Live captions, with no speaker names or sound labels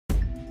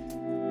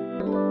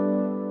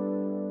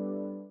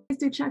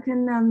do check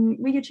in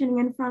where you're tuning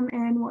in from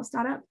and what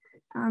startup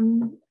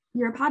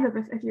you're a part of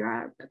if you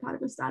are a part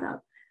of a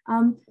startup.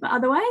 But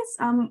otherwise,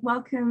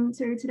 welcome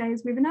to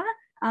today's webinar.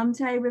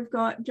 Today we've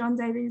got Jon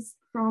Davies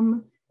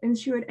from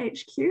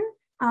InsuredHQ.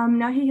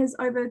 Now he has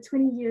over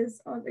 20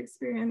 years of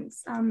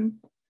experience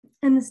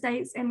in the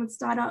States and with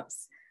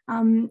startups,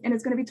 and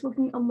is going to be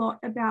talking a lot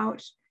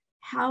about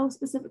how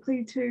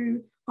specifically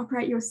to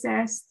operate your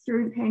SaaS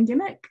through the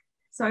pandemic.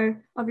 So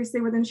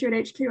obviously with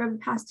InsuredHQ over the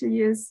past 2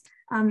 years,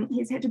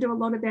 he's had to do a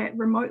lot of that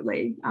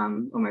remotely,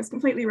 almost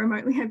completely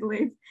remotely, I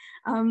believe.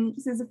 So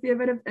there's a fair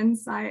bit of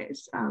insight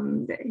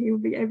that he will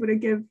be able to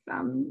give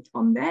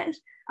on that.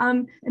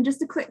 And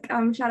just a quick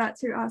shout out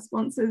to our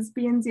sponsors,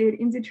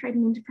 BNZ, NZ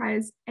Trading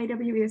Enterprise,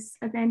 AWS,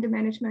 Avanda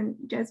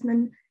Management,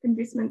 Jasmine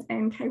Investment,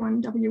 and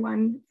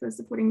K1W1 for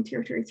supporting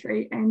Territory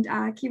 3 and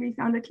our Kiwi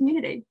founder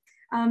community.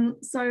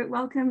 So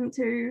welcome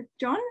to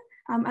Jon.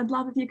 I'd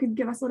love if you could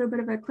give us a little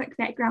bit of a quick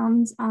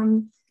background,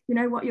 you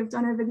know, what you've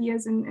done over the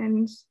years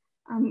and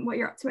what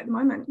you're up to at the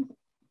moment.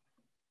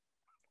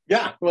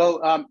 Yeah,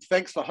 well,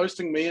 thanks for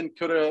hosting me, and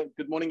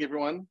good morning,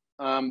 everyone.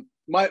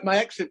 My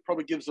accent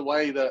probably gives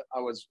away that I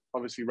was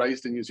obviously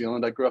raised in New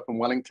Zealand. I grew up in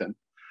Wellington,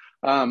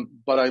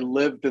 but I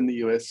lived in the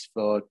US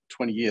for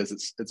 20 years.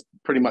 It's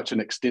pretty much an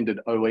extended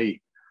OE.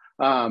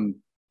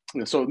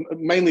 So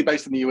mainly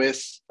based in the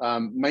US,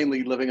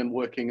 mainly living and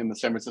working in the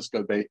San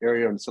Francisco Bay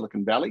Area and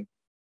Silicon Valley.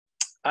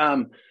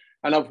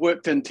 And I've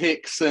worked in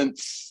tech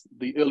since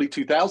the early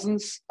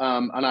 2000s,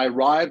 and I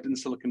arrived in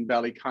Silicon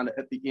Valley kind of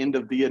at the end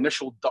of the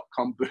initial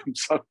dot-com boom.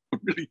 So I'm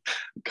really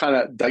kind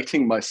of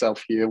dating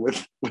myself here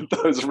with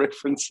those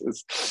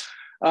references.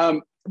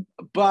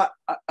 But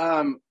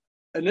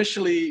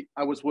initially,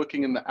 I was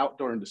working in the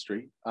outdoor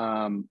industry.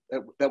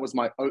 That was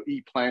my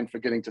OE plan for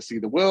getting to see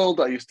the world.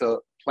 I used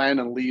to plan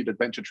and lead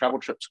adventure travel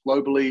trips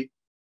globally.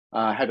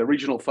 Had a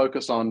regional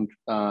focus on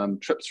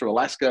trips through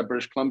Alaska,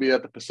 British Columbia,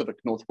 the Pacific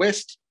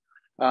Northwest,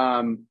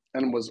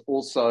 and was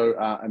also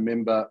a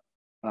member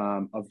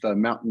of the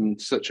mountain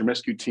search and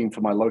rescue team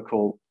for my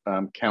local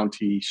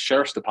county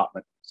sheriff's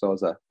department. So I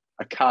was a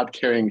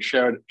card-carrying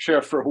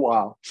sheriff for a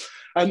while.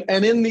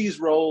 And in these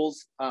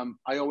roles,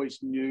 I always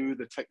knew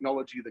the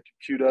technology, the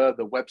computer,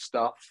 the web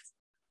stuff,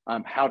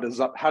 how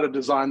to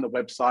design the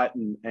website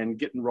and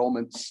get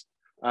enrollments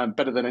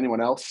better than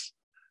anyone else.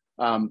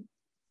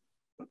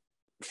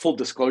 Full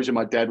disclosure,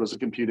 my dad was a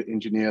computer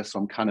engineer, so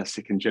I'm kind of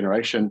second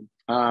generation.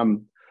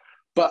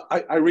 But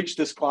I reached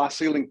this glass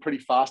ceiling pretty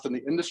fast in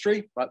the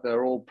industry, but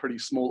they're all pretty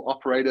small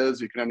operators.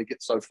 You can only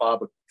get so far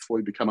before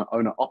you become an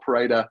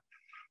owner-operator.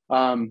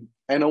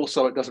 And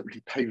also, it doesn't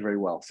really pay very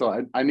well.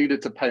 So I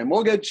needed to pay a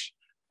mortgage,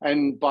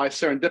 and by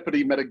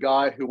serendipity, met a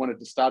guy who wanted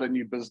to start a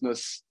new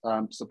business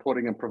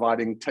supporting and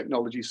providing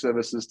technology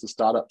services to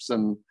startups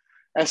and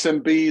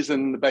SMBs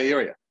in the Bay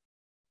Area.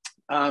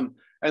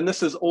 And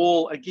this is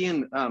all,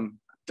 again,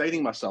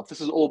 dating myself,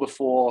 this is all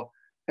before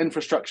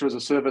infrastructure as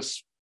a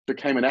service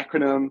became an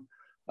acronym,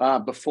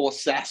 before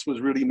SaaS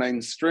was really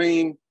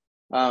mainstream,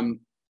 and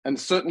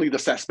certainly the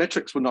SaaS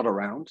metrics were not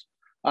around.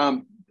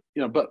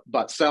 You know,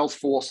 but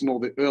Salesforce and all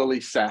the early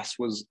SaaS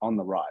was on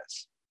the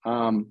rise.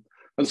 And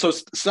so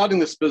starting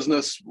this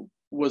business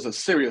was a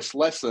serious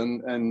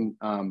lesson, and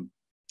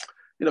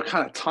you know,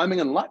 kind of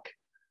timing and luck.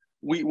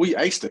 We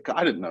aced it.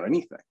 I didn't know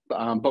anything,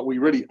 but we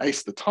really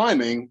aced the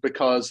timing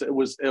because it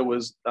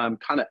was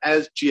kind of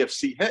as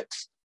GFC hit.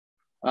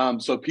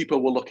 So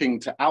people were looking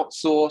to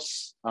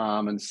outsource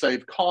and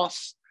save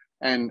costs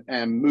and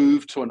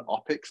move to an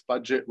OpEx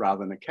budget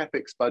rather than a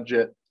CapEx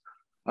budget.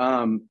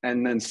 And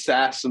then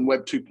SaaS and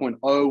Web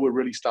 2.0 were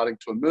really starting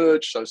to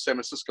emerge. So San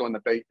Francisco and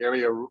the Bay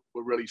Area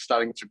were really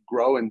starting to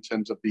grow in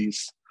terms of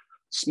these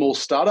small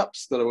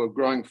startups that were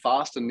growing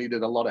fast and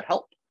needed a lot of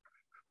help.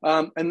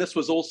 And this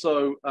was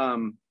also,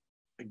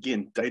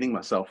 again, dating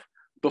myself,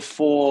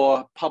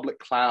 before public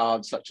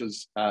clouds such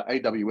as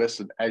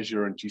AWS and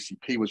Azure and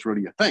GCP was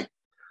really a thing.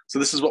 So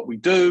this is what we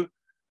do,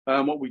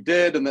 what we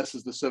did, and this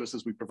is the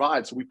services we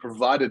provide. So we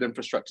provided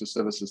infrastructure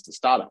services to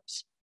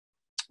startups.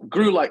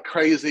 Grew like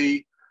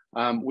crazy.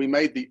 We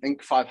made the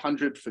Inc.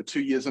 500 for 2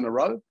 years in a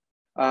row.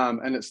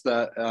 And it's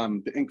the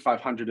Inc.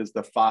 500 is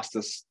the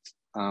fastest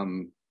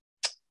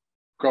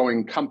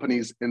growing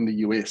companies in the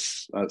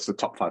US. It's the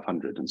top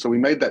 500. And so we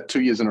made that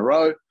 2 years in a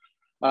row.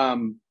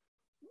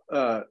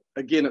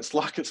 Again, it's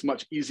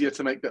much easier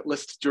to make that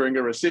list during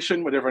a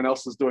recession when everyone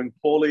else is doing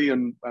poorly,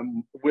 and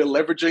we're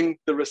leveraging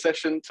the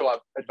recession to our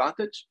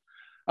advantage.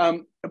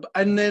 And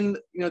then,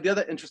 you know, the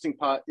other interesting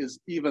part is,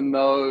 even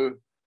though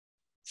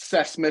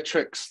SaaS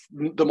metrics,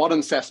 the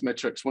modern SaaS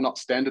metrics, were not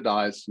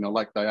standardized, you know,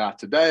 like they are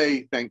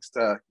today, thanks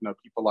to, you know,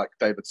 people like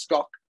David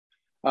Scott.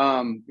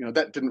 You know,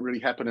 that didn't really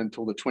happen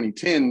until the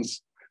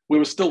 2010s. We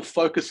were still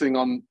focusing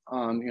on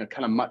you know,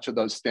 kind of much of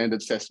those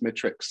standard SaaS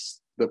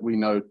metrics that we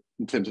know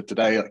in terms of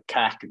today, like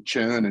CAC and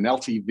churn and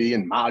LTV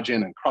and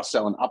margin and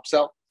cross-sell and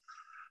upsell.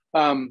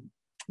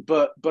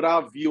 But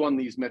our view on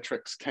these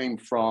metrics came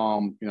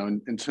from, you know,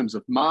 in terms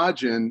of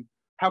margin,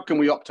 how can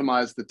we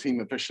optimize the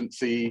team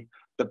efficiency,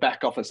 the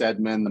back office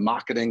admin, the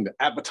marketing, the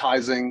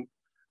advertising,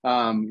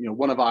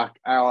 One of our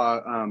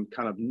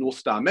kind of North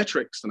Star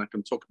metrics, and I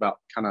can talk about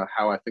kind of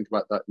how I think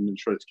about that in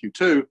InsuredHQ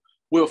too,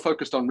 we were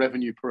focused on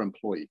revenue per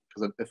employee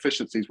because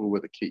efficiencies were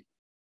the key.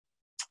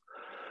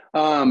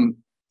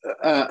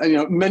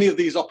 Many of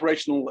these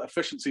operational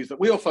efficiencies that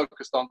we are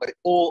focused on,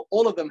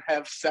 all of them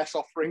have SaaS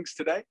offerings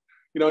today.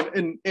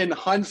 In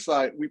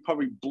hindsight, we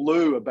probably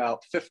blew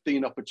about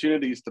 15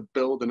 opportunities to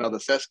build another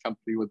SaaS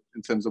company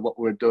in terms of what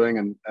we're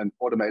doing and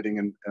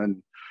automating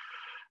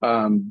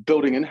and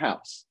building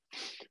in-house.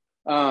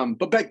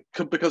 But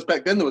because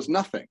back then there was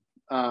nothing.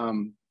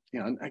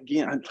 And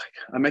again,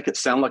 I make it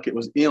sound like it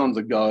was eons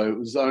ago. It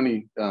was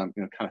only kind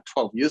of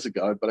 12 years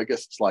ago, but I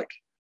guess it's like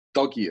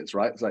dog years,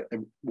 right? It's like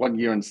 1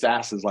 year in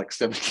SaaS is like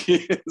 7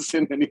 years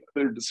in any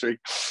other industry.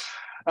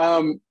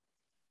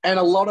 And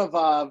a lot of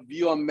our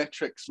view on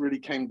metrics really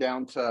came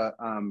down to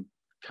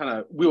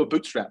we were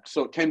bootstrapped.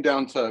 So it came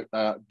down to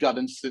gut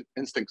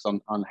instincts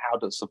on how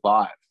to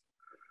survive.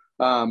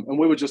 And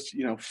we were just,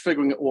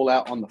 figuring it all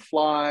out on the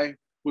fly.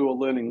 We were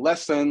learning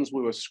lessons.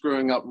 We were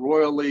screwing up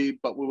royally,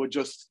 but we were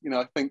just,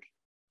 I think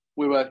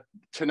we were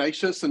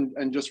tenacious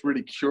and just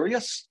really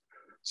curious.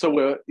 So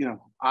we're,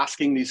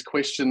 asking these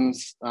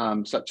questions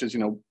such as,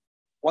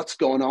 what's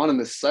going on in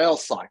this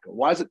sales cycle?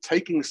 Why is it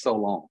taking so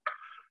long?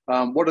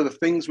 What are the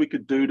things we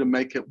could do to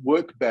make it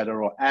work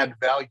better or add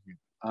value?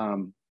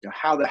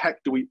 How the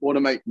heck do we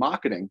automate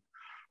marketing?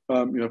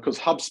 Because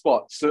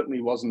HubSpot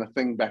certainly wasn't a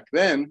thing back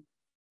then.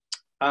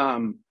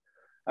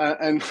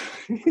 And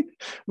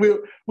we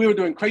were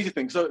doing crazy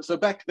things. So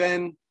back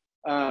then,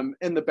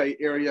 in the Bay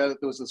Area,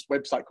 there was this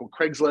website called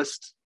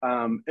Craigslist.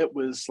 It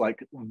was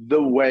like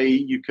the way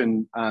you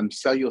can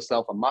sell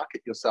yourself and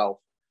market yourself.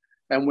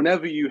 And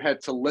whenever you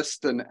had to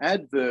list an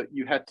advert,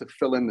 you had to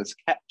fill in this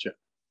captcha.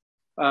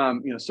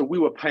 So we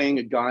were paying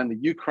a guy in the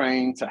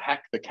Ukraine to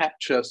hack the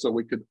captcha so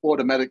we could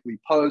automatically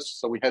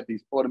post. So we had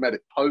these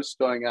automatic posts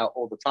going out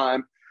all the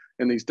time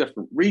in these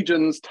different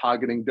regions,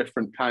 targeting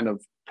different kind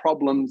of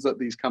problems that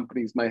these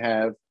companies may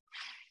have.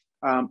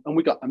 And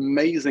we got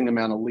amazing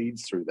amount of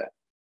leads through that.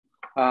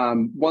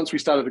 Once we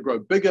started to grow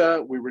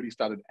bigger, we really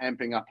started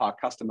amping up our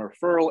customer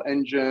referral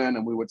engine,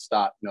 and we would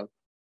start,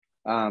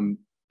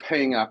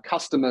 paying our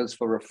customers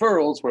for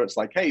referrals, where it's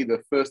like, hey,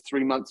 the first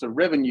 3 months of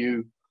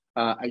revenue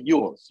are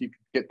yours. You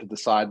get to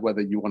decide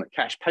whether you want a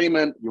cash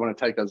payment, you want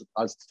to take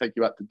us to take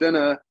you out to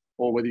dinner,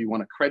 or whether you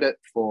want a credit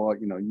for,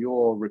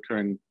 your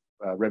recurring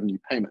revenue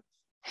payments.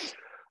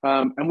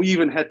 And we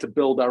even had to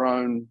build our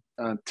own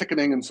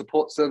ticketing and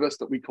support service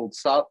that we called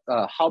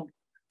Hub.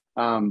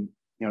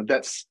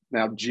 That's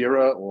now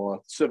Jira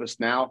or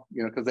ServiceNow,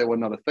 because they were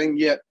not a thing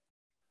yet.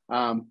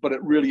 But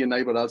it really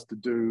enabled us to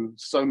do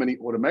so many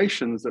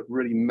automations that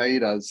really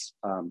made us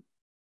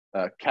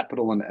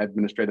capital and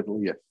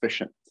administratively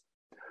efficient.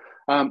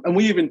 And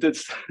we even did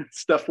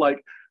stuff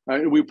like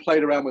we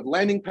played around with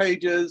landing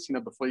pages,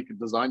 before you could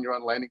design your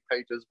own landing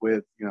pages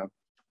with,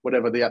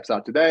 whatever the apps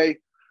are today.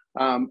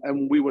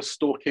 And we were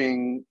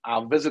stalking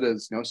our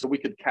visitors, so we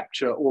could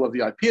capture all of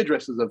the IP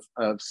addresses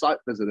of site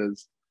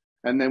visitors.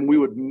 And then we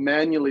would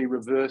manually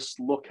reverse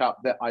look up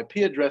that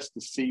IP address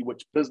to see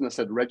which business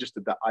had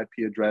registered that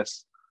IP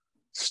address,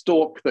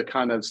 stalk the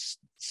kind of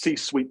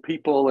C-suite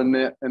people in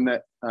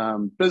that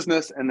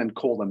business, and then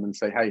call them and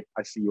say, hey,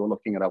 I see you're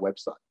looking at our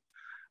website.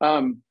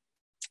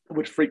 It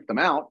would freak them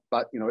out,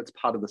 but it's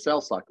part of the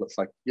sales cycle. It's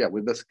like, yeah,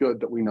 we're this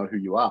good that we know who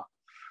you are.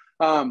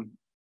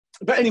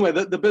 But anyway,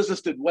 the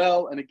business did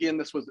well. And again,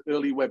 this was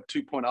early Web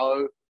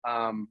 2.0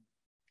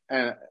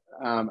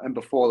 and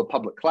before the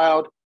public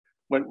cloud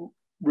went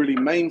really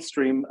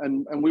mainstream.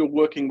 And we were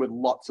working with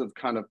lots of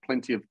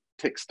plenty of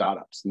tech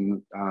startups.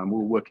 And we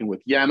were working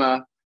with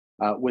Yammer,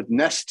 with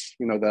Nest,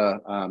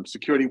 the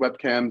security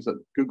webcams that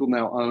Google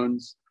now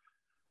owns,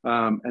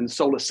 and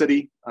Solar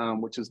City,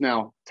 which is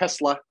now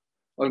Tesla,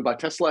 owned by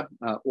Tesla,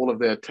 all of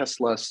their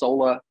Tesla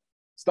solar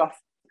stuff.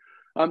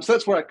 So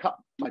that's where I cut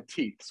my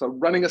teeth. So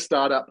running a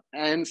startup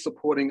and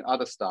supporting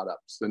other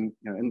startups. And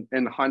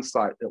in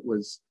hindsight, it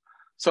was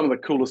some of the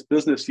coolest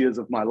business years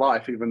of my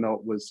life, even though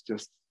it was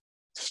just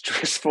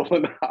stressful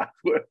and hard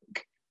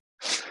work.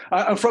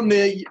 And from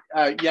there,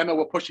 Yammer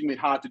were pushing me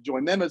hard to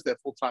join them as their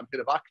full-time head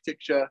of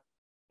architecture.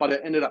 But I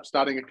ended up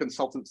starting a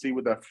consultancy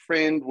with a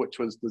friend, which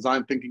was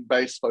design thinking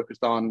based,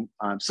 focused on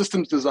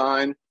systems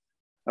design.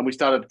 And we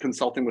started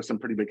consulting with some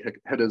pretty big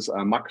hitters,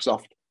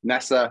 Microsoft,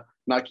 NASA,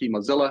 Nike,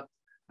 Mozilla.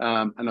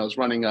 And I was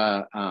running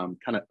a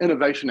kind of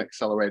innovation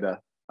accelerator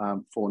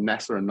for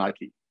NASA and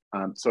Nike.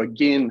 So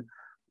again,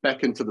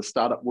 back into the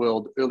startup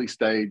world, early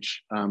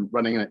stage,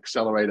 running an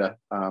accelerator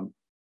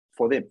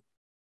for them.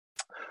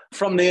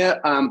 From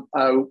there,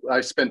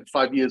 I spent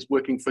 5 years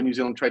working for New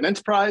Zealand Trade and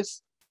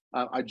Enterprise.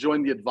 I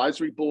joined the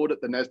advisory board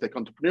at the NASDAQ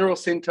Entrepreneurial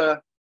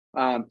Center.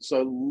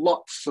 So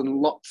lots and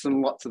lots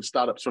and lots of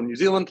startups from New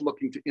Zealand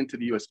looking to enter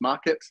the US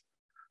market.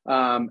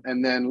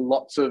 And then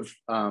lots of,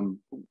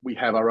 we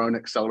have our own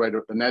accelerator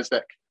at the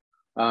NASDAQ,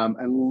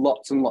 and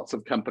lots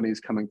of companies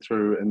coming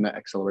through in that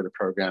accelerator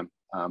program,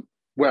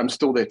 where I'm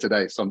still there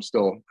today. So I'm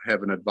still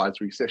have an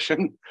advisory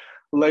session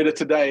later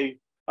today.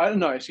 I don't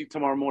know, actually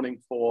tomorrow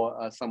morning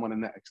for someone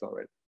in that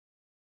accelerator.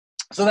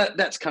 So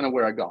that's kind of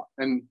where I got.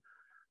 And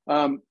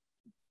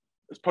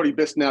it's probably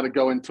best now to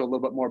go into a little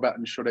bit more about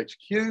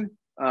InsuredHQ.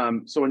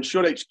 So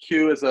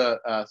InsuredHQ is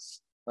a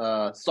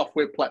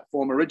software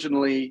platform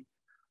originally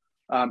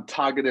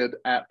targeted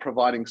at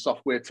providing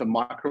software to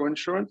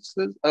microinsurers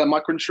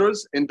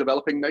in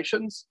developing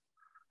nations.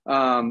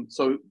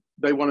 So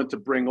they wanted to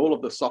bring all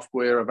of the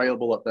software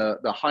available at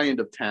the high end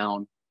of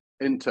town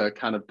into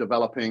kind of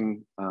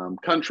developing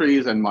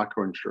countries and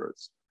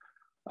microinsurers.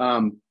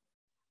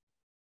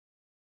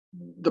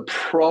 The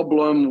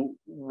problem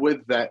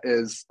with that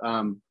is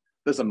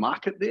there's a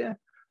market there.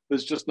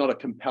 There's just not a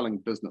compelling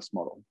business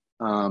model.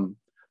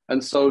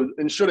 And so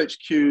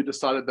InsuredHQ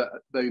decided that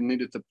they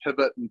needed to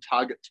pivot and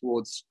target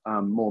towards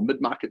more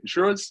mid-market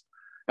insurers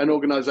and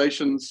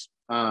organizations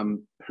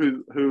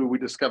who we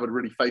discovered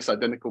really face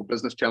identical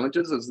business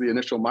challenges as the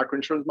initial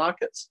microinsurance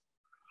markets.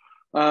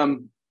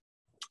 And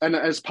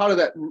as part of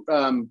that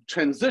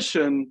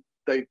transition,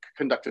 they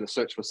conducted a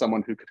search for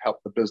someone who could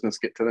help the business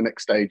get to the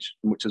next stage,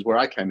 which is where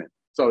I came in.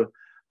 So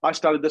I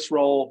started this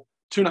role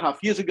 2.5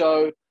 years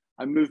ago.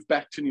 I moved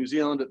back to New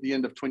Zealand at the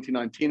end of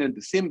 2019 in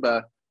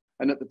December.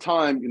 And at the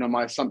time,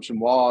 my assumption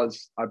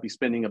was I'd be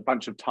spending a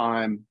bunch of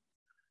time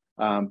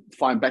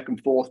flying back and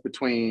forth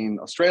between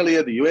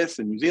Australia, the US,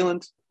 and New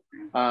Zealand.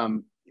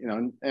 And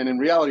in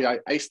reality, I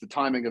aced the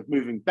timing of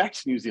moving back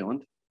to New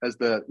Zealand as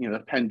the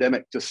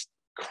pandemic just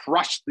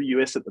crushed the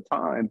US at the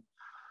time.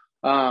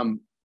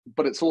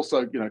 But it's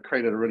also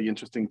created a really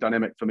interesting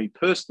dynamic for me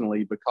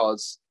personally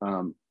because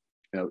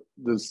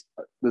there's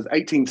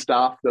 18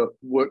 staff that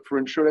work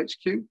for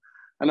InsuredHQ,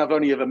 and I've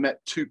only ever met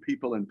 2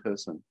 people in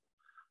person.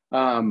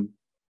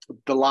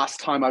 The last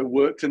time I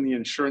worked in the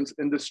insurance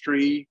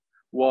industry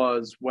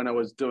was when I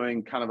was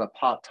doing kind of a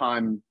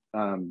part-time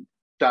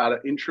data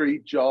entry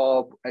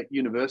job at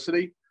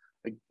university,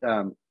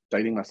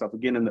 dating myself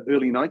again, in the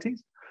early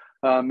 90s,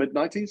 mid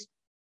 90s.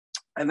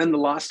 And then the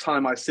last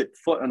time I set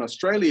foot in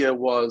Australia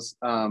was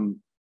in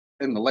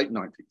the late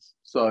 90s.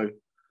 So,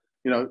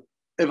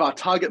 if our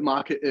target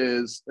market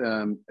is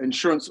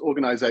insurance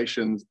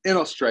organizations in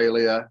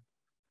Australia,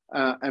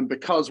 and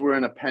because we're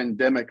in a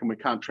pandemic and we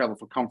can't travel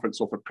for conference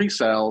or for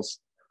pre-sales,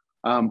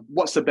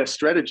 what's the best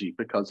strategy?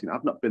 Because,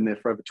 I've not been there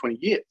for over 20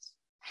 years.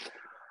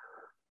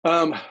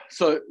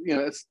 So,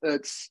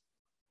 it's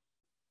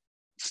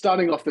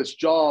starting off this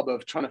job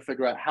of trying to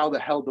figure out how the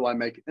hell do I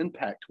make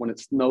impact when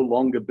it's no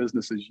longer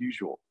business as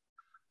usual.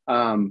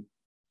 And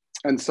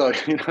so,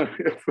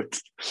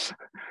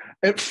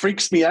 it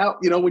freaks me out,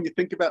 when you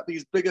think about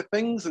these bigger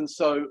things. And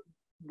so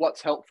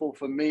what's helpful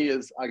for me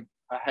is I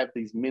have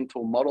these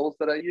mental models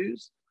that I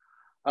use.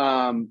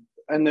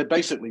 And they're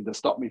basically to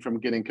stop me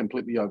from getting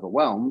completely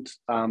overwhelmed.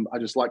 I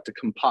just like to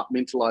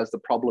compartmentalize the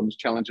problems,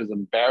 challenges,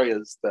 and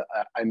barriers that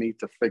I need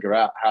to figure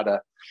out how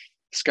to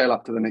scale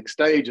up to the next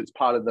stage. It's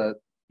part of the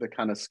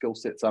kind of skill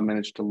sets I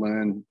managed to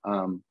learn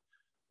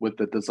with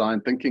the design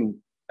thinking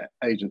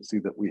agency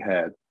that we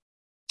had.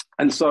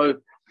 And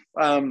so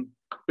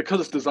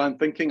because it's design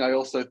thinking, I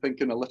also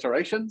think in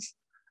alliterations,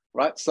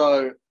 right?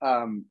 So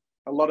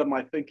a lot of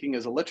my thinking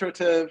is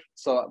alliterative.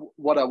 So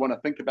what I want to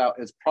think about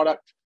is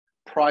product,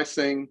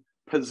 pricing,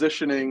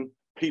 positioning,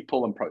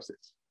 people, and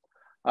process.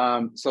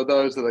 So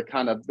those are the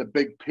kind of the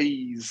big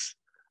P's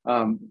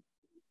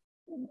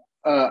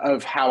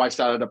of how I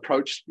started to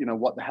approach,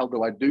 what the hell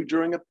do I do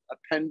during a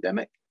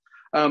pandemic?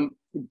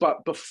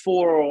 But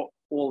before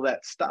all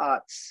that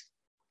starts,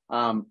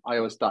 I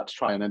always start to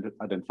try and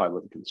identify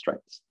what the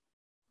constraints.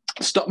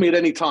 Stop me at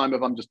any time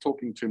if I'm just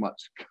talking too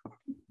much.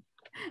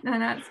 No,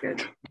 that's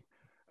good.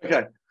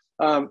 Okay.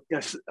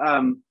 Yes.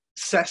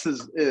 SaaS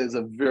is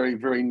a very,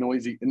 very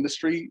noisy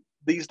industry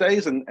these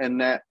days, and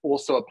that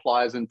also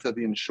applies into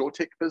the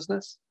InsureTech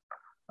business.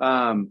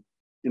 In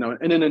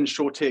an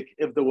InsureTech,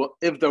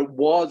 if there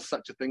was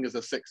such a thing as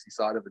a sexy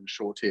side of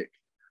InsureTech,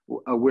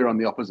 we're on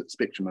the opposite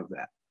spectrum of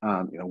that.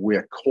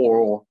 We're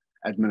core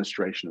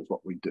administration is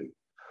what we do.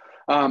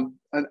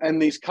 And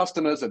these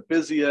customers are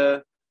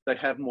busier, they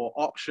have more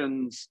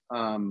options.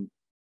 And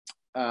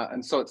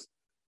so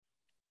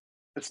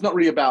it's not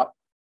really about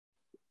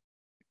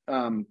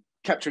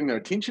capturing their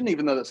attention,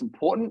 even though that's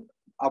important.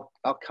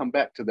 I'll come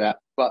back to that.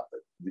 But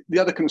the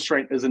other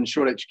constraint is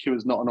InsuredHQ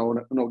is not an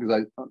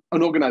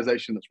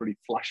organization that's really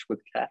flush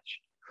with cash.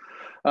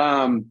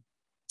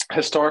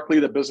 Historically,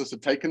 the business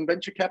had taken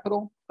venture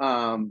capital,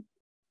 but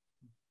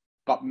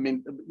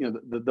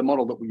the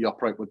model that we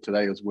operate with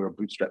today is we're a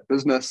bootstrap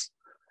business.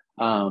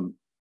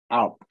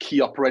 Our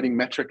key operating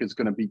metric is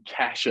going to be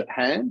cash at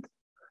hand,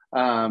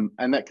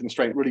 and that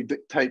constraint really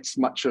dictates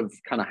much of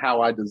kind of how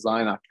I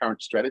design our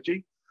current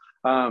strategy.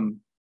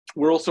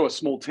 We're also a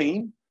small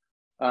team.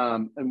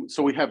 And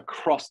so we have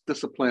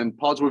cross-discipline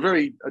pods. We're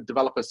very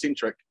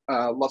developer-centric,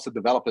 lots of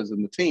developers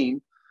in the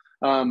team.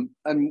 And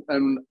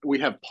we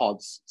have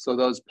pods. So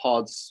those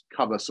pods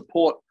cover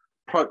support,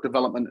 product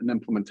development, and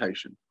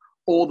implementation.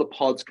 All the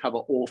pods cover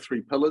all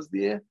 3 pillars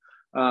there.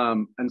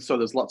 And so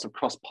there's lots of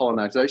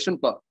cross-pollination.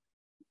 But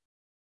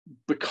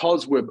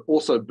because we're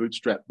also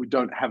bootstrapped, we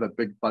don't have a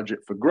big budget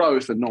for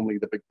growth. And normally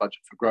the big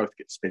budget for growth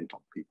gets spent on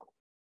people.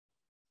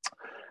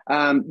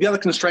 The other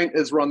constraint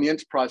is we're on the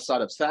enterprise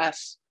side of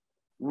Saas,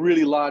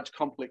 really large,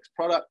 complex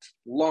product,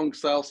 long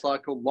sales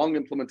cycle, long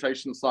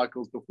implementation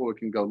cycles before we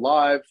can go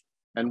live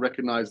and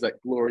recognize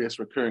that glorious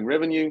recurring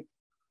revenue.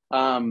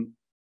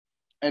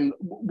 And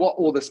what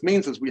all this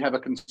means is we have a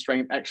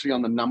constraint actually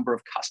on the number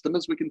of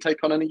customers we can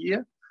take on in a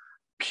year,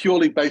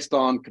 purely based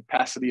on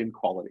capacity and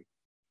quality.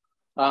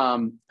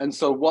 And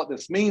so what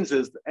this means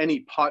is that any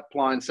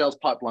pipeline, sales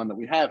pipeline that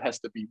we have has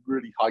to be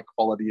really high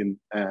quality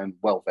and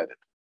well vetted.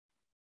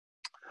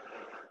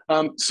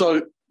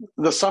 So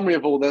the summary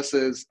of all this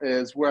is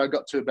where I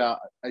got to about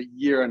a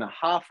year and a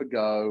half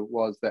ago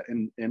was that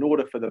in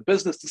order for the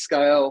business to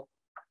scale,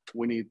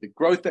 we need the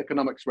growth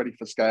economics ready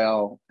for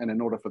scale. And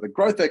in order for the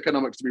growth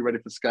economics to be ready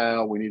for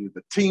scale, we needed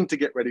the team to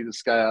get ready to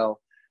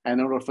scale. And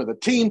in order for the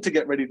team to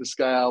get ready to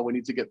scale, we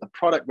need to get the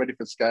product ready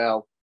for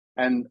scale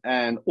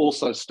and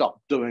also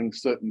stop doing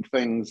certain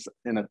things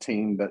in a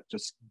team that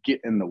just get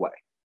in the way.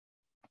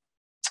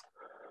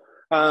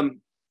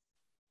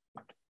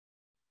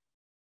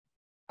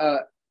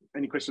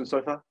 Any questions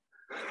so far?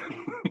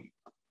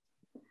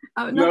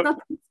 No.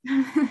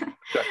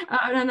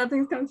 No,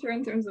 nothing's come through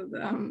in terms of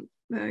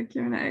the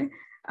Q&A.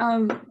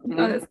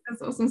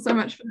 That's awesome. So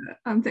much for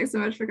thanks so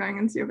much for going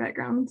into your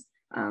background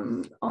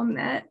on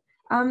that.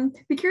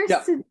 Be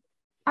curious to,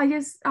 I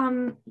guess,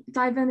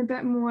 dive in a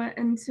bit more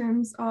in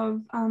terms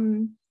of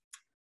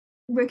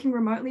working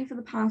remotely for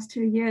the past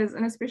 2 years,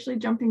 and especially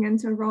jumping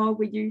into a role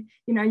where you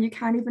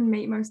can't even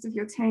meet most of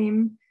your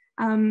team.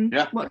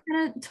 What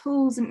kind of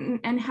tools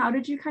and how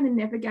did you kind of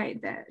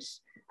navigate that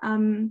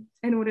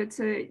in order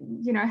to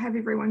have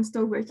everyone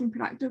still working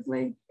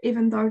productively,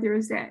 even though there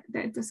is that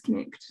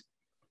disconnect?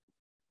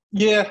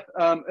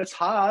 It's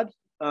hard.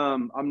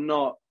 I'm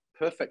not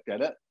perfect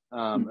at it,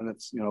 and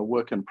it's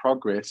work in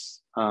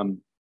progress.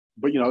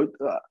 But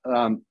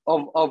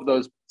of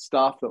those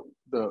staff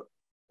that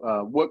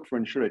work for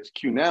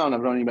InsuredHQ now, and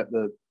I've only met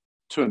the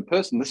 2 in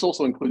person. This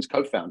also includes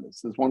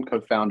co-founders. There's one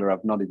co-founder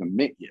I've not even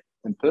met yet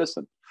in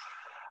person.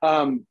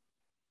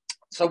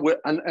 So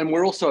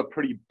we're also a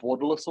pretty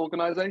borderless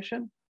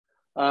organization,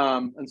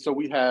 and so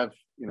we have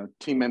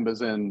team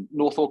members in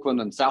North Auckland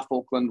and South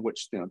Auckland,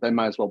 which they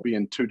may as well be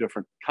in 2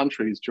 different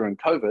countries during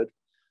COVID.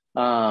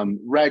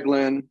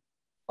 Raglan,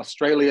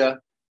 Australia,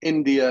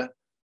 India,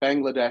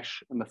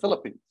 Bangladesh, and the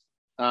Philippines.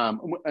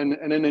 And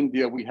in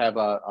India we have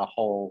a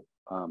whole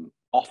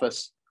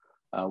office.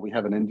 We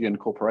have an Indian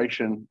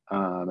corporation.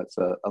 That's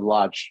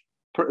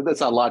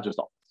that's our largest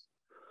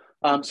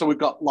office. So we've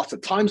got lots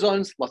of time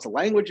zones, lots of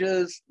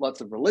languages,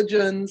 lots of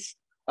religions,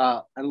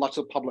 and lots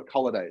of public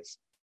holidays.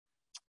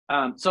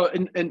 So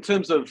in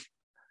terms of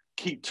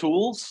key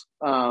tools,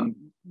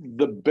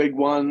 the big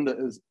one that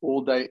is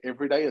all day,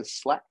 every day is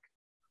Slack.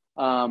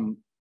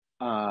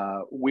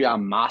 We are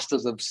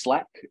masters of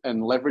Slack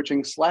and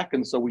leveraging Slack.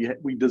 And so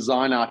we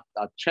design our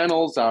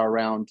channels are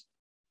around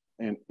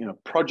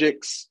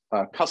projects,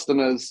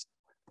 customers.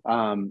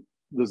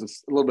 There's a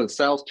little bit of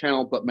sales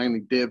channel, but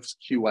mainly devs,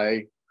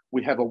 QA.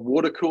 We have a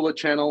water cooler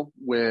channel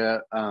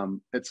where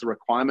it's a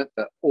requirement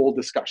that all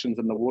discussions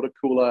in the water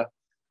cooler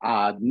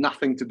are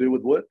nothing to do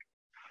with work.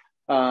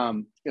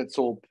 It's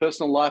all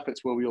personal life.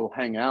 It's where we all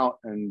hang out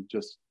and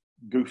just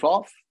goof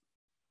off.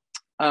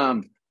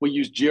 We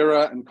use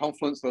Jira and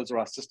Confluence. Those are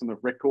our system of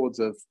records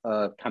of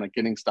kind of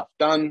getting stuff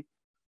done.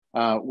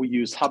 We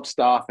use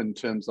Hubstaff in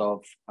terms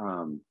of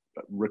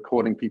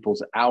recording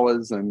people's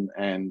hours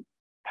and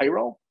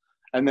payroll.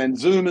 And then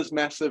Zoom is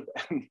massive.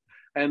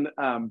 And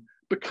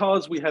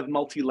because we have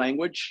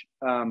multi-language,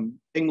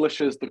 English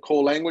is the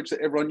core language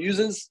that everyone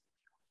uses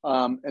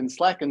in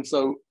Slack. And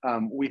so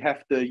we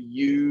have to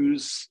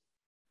use,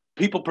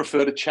 people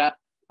prefer to chat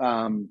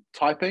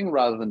typing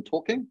rather than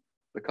talking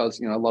because,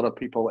 a lot of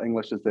people,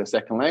 English is their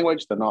second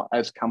language. They're not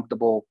as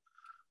comfortable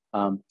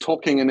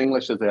talking in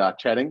English as they are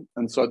chatting.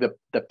 And so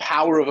the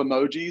power of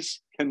emojis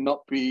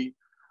cannot be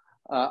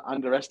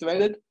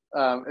underestimated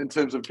in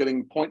terms of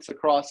getting points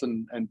across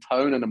and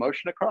tone and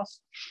emotion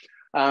across.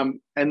 And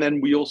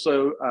then we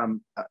also,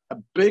 a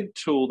big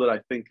tool that I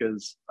think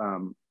is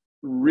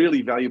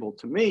really valuable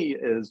to me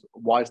is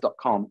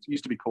wise.com. It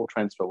used to be called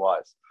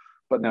TransferWise,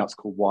 but now it's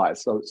called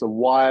Wise. So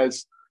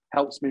Wise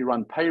helps me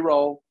run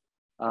payroll.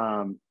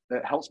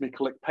 It helps me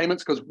collect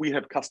payments because we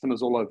have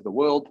customers all over the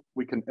world.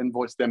 We can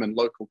invoice them in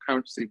local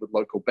currency with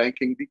local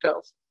banking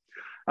details.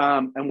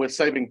 And we're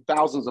saving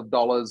thousands of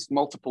dollars,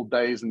 multiple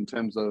days in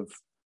terms of,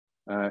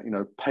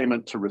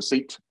 payment to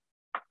receipt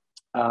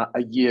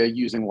a year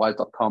using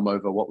wise.com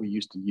over what we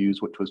used to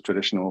use, which was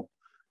traditional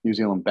New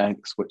Zealand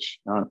banks, which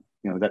aren't,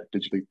 that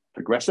digitally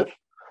progressive.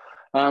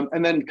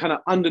 And then kind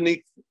of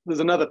underneath, there's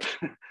another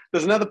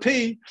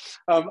P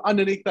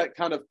underneath that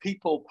kind of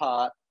people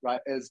part, right,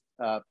 is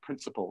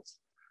principles.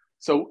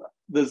 So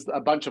there's a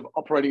bunch of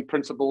operating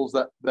principles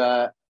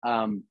that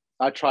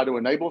I try to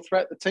enable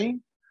throughout the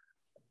team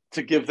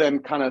to give them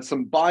kind of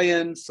some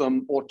buy-in,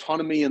 some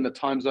autonomy in the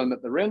time zone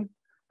that they're in,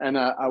 and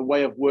a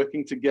way of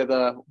working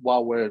together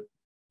while we're,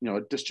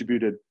 a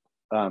distributed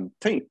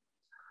team.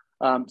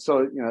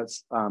 So,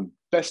 it's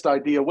best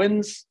idea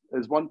wins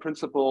is one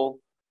principle.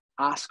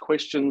 ask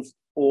questions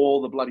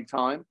all the bloody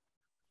time.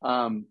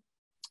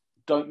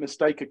 Don't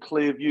mistake a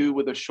clear view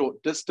with a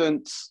short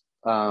distance.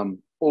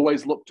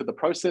 Always look to the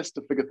process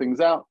to figure things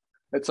out.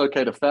 It's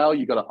okay to fail.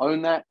 You got to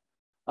own that.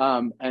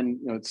 And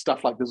it's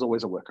stuff like there's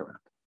always a workaround.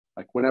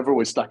 Like whenever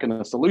we're stuck in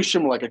a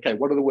solution, we're like, okay,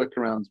 what are the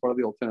workarounds? What are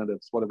the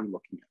alternatives? What are we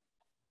looking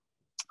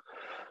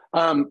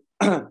at?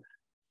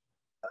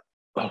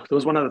 Oh, there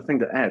was one other thing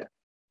to add.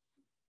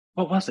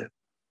 What was it?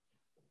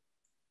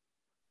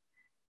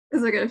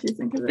 Is it good if you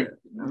think of it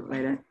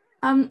later?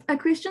 A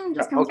question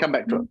just comes. I'll come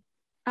back to it.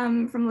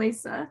 From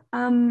Lisa.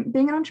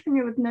 Being an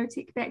entrepreneur with no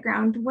tech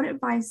background, what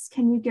advice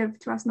can you give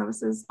to us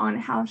novices on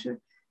how to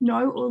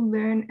know or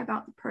learn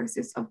about the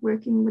process of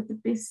working with the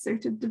best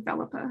suited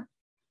developer?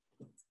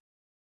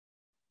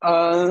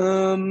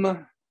 I don't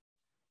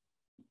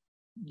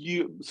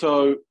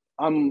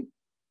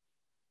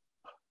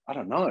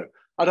know.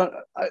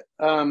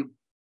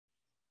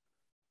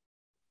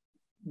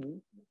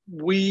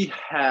 We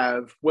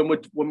have, when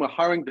we're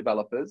hiring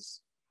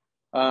developers,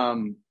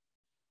 hiring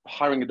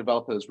a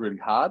developer is really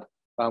hard.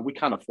 We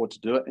can't afford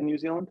to do it in New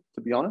Zealand,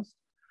 to be honest.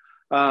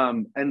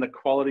 And the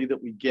quality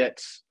that we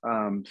get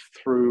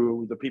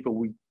through the people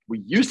we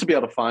used to be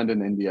able to find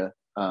in India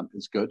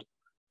is good.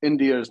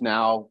 India is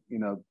now,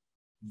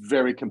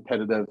 very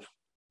competitive.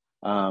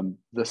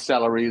 The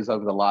salaries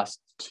over the last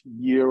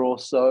year or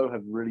so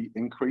have really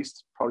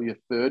increased, probably a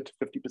third to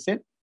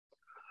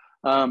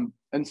 50%.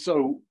 And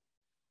so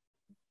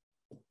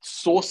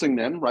sourcing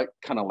them, right,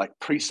 kind of like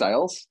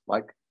pre-sales,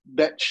 like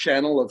that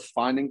channel of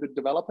finding good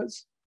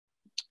developers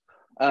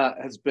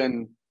has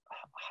been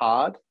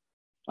hard.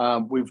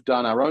 We've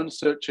done our own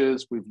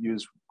searches. We've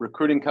used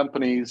recruiting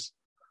companies.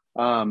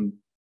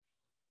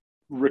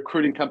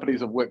 Recruiting companies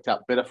have worked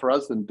out better for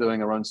us than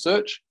doing our own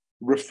search.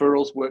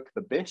 Referrals work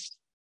the best,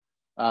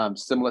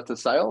 similar to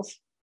sales.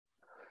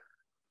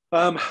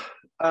 And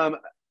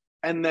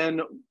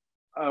then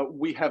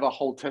we have a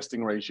whole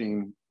testing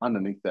regime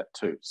underneath that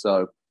too.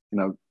 So,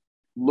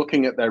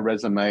 looking at their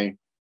resume,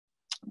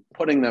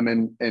 putting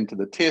them into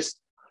the test,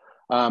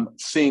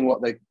 seeing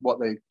what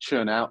they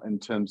churn out in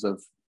terms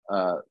of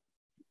the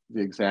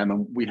exam.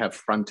 And we have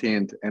front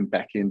end and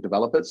back end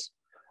developers.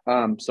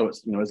 So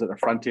it's, is it a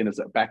front end? Is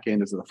it a back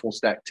end? Is it a full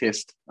stack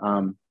test?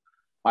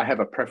 I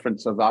have a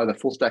preference of either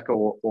full stack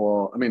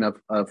or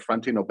of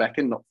front end or back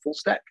end, not full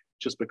stack,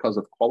 just because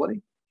of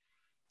quality.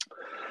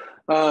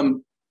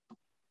 And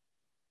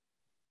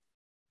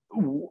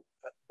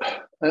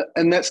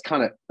that's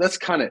kind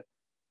of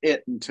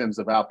it in terms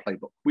of our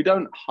playbook. We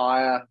don't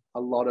hire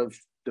a lot of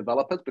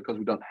developers because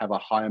we don't have a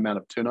high amount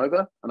of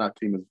turnover, and our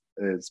team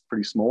is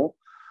pretty small.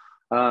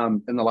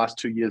 In the last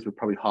 2 years, we've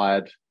probably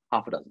hired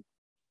half a dozen,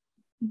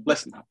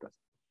 less than half a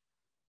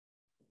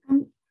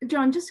dozen.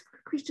 John, just a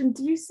quick question.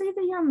 Do you see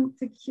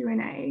the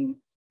Q&A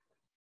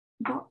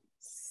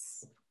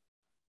box?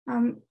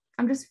 I'm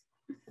just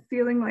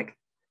feeling like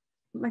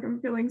I'm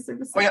feeling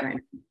super sick right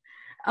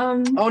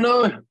now. Oh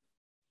no.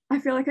 I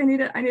feel like I need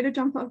to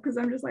jump off because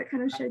I'm just like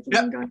kind of shaking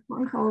and going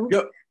on cold.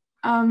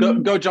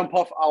 Go jump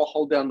off. I'll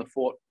hold down the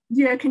fort.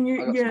 Yeah, can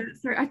you? Yeah,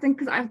 sorry. I think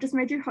because I've just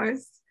made you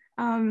host.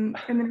 And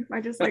then if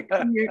I just like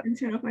mute and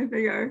turn off my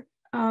video.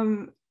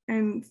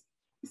 And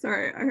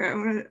sorry. Okay,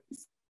 I'm gonna.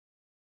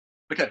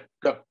 Okay,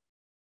 go.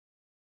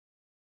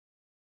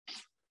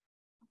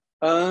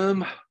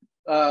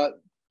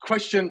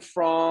 Question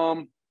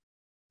from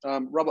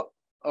Robert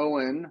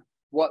Owen.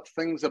 What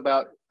things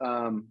about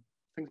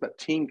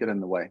team get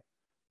in the way?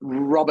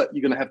 Robert,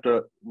 you're going to have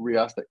to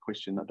re-ask that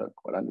question. I don't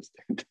quite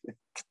understand it.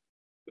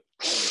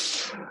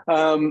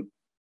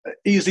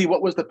 Easy,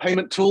 what was the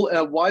payment tool?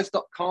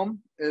 Wise.com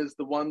is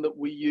the one that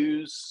we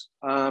use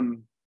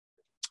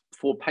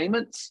for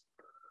payments.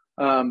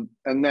 And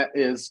that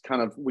is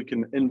kind of, we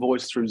can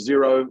invoice through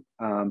Xero,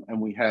 and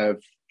we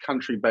have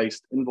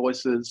country-based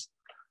invoices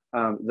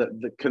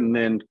that can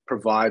then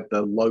provide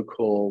the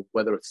local,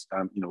 whether it's,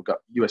 we've got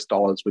US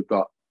dollars, we've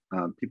got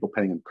people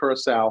paying in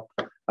Curacao,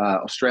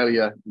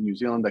 Australia, New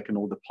Zealand, they can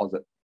all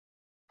deposit.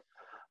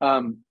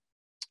 And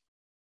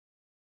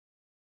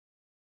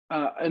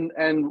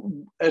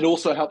it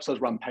also helps us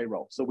run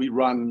payroll. So we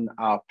run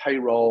our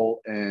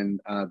payroll in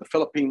the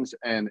Philippines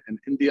and in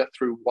India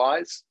through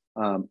Wise,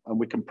 and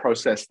we can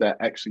process that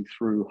actually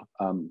through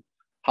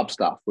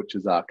HubStaff, which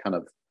is our kind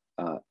of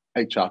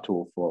HR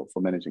tool for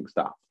managing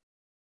staff.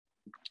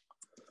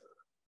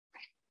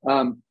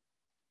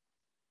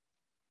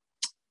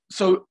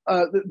 So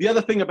the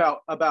other thing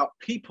about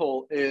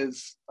people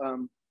is,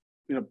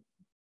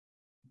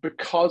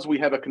 because we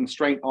have a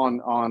constraint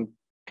on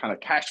kind of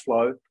cash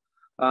flow,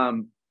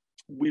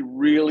 we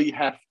really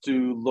have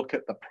to look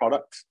at the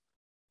product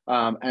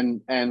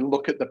and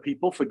look at the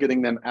people for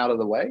getting them out of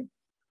the way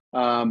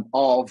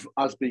of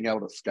us being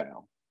able to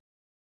scale.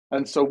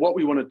 And so what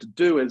we wanted to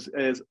do is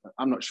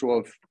I'm not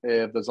sure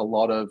if there's a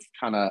lot of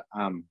kind of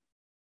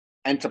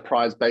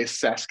enterprise-based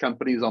SaaS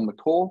companies on the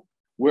call.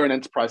 We're an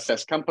enterprise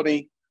SaaS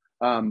company.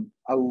 A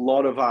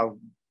lot of our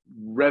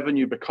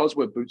revenue, because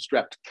we're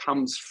bootstrapped,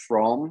 comes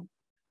from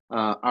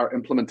our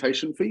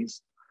implementation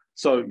fees.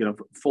 So, you know,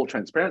 full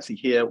transparency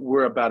here,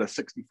 we're about a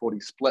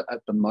 60-40 split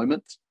at the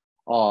moment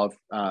of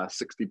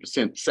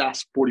 60%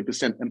 SaaS,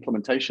 40%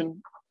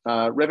 implementation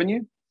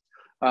revenue.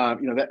 You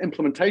know, that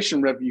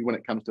implementation revenue when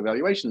it comes to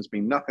valuation has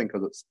been nothing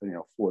because it's, you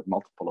know, forward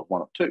multiple of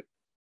 1 or 2.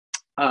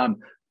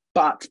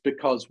 But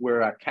because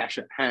we're a cash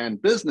at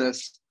hand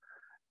business,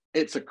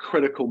 it's a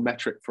critical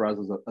metric for us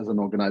as an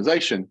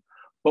organization.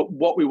 But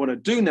what we want to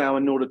do now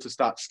in order to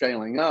start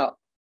scaling up,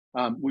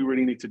 we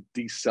really need to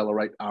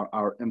decelerate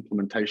our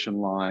implementation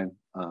line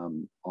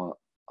on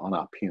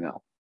our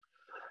P&L.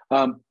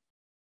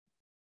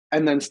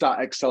 And then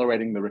start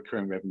accelerating the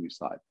recurring revenue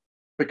side.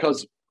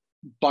 Because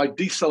by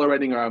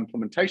decelerating our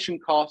implementation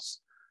costs,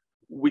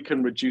 we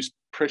can reduce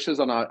pressures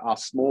on our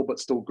small but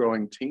still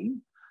growing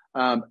team,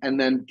 and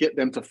then get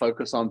them to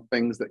focus on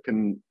things that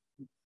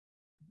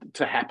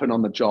to happen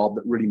on the job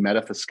that really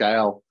matter for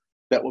scale.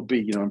 That would be,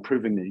 you know,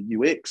 improving the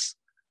UX,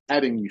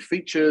 adding new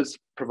features,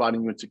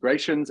 providing new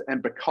integrations.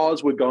 And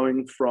because we're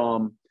going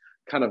from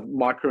kind of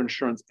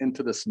microinsurance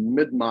into this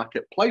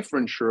mid-market play for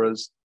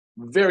insurers,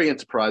 very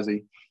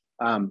enterprisey,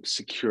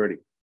 security,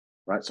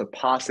 right? So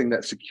passing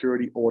that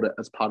security audit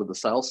as part of the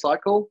sales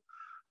cycle,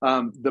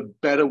 the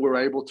better we're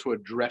able to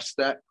address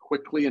that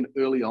quickly and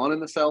early on in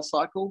the sales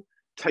cycle,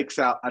 takes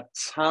out a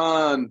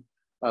ton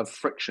of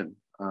friction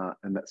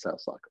in that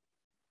sales cycle.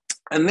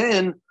 And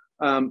then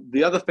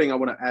the other thing I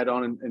want to add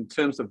on in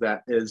terms of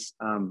that is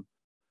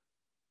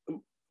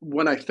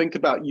when I think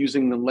about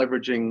using and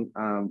leveraging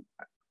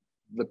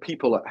the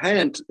people at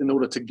hand in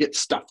order to get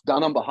stuff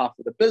done on behalf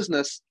of the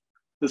business,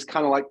 there's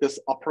kind of like this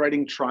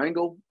operating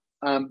triangle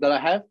that I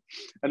have,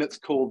 and it's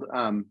called,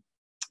 I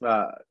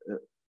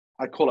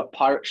call it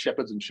pirate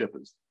shepherds and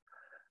shippers.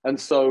 And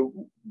so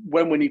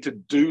when we need to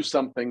do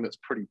something that's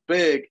pretty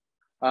big,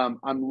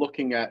 I'm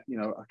looking at, you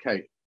know,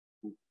 okay,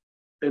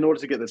 in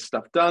order to get this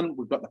stuff done,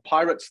 we've got the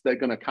pirates. They're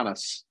going to kind of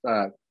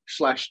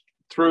slash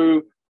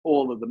through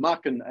all of the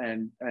muck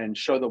and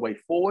show the way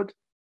forward.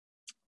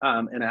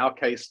 In our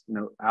case, you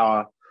know,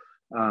 our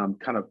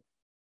kind of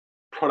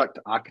product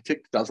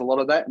architect does a lot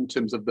of that in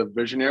terms of the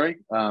visionary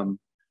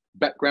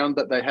background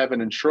that they have in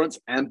insurance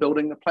and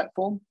building the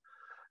platform.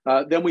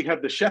 Then we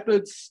have the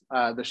shepherds.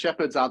 The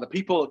shepherds are the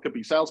people. It could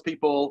be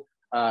salespeople.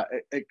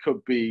 It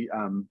could be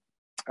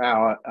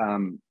our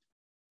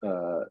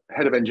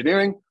head of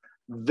engineering.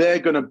 They're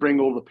going to bring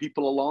all the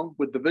people along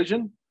with the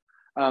vision.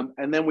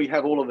 And then we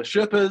have all of the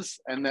Sherpas,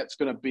 and that's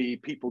going to be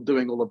people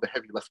doing all of the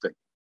heavy lifting.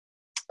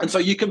 And so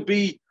you can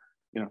be,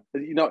 you know,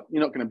 you're not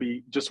going to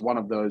be just one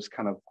of those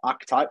kind of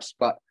archetypes,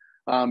 but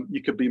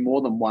you could be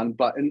more than one.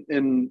 But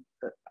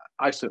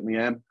I certainly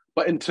am.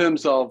 But in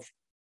terms of,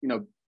 you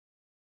know,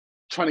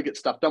 trying to get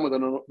stuff done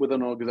with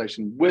an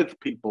organization, with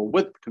people,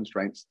 with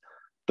constraints,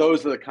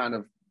 those are the kind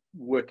of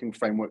working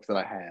frameworks that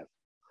I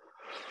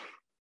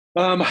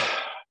have.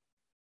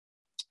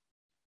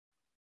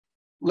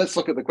 Let's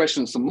look at the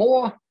question some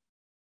more.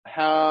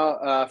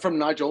 From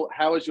Nigel,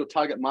 how has your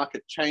target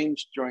market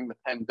changed during the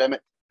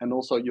pandemic and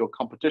also your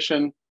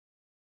competition?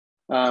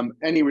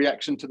 Any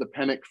reaction to the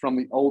panic from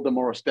the older,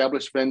 more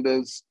established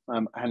vendors?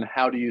 And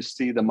how do you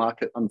see the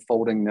market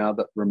unfolding now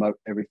that remote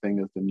everything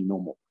is the new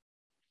normal?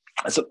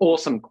 That's an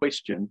awesome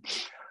question.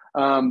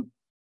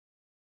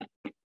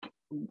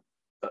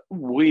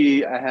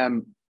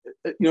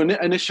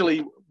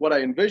 Initially what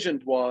I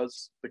envisioned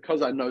was,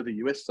 because I know the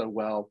US so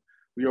well,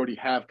 we already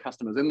have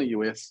customers in the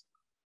US.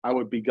 I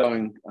would be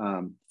going,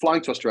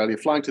 flying to Australia,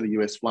 flying to the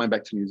US, flying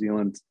back to New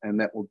Zealand, and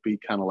that would be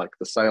kind of like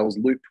the sales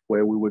loop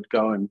where we would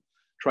go and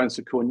try and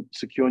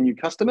secure new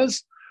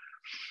customers.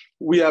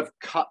 We have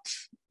cut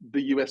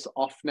the US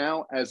off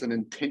now as an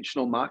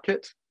intentional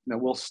market. You know,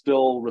 we'll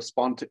still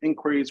respond to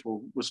inquiries.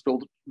 We'll still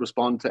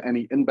respond to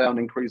any inbound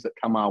inquiries that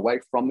come our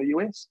way from the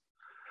US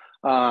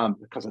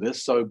because it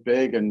is so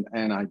big, and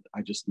I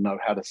just know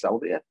how to sell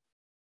there.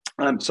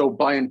 So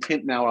by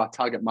intent now, our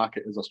target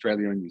market is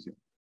Australia and New Zealand.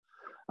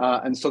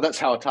 And so that's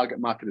how our target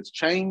market has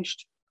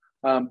changed.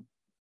 One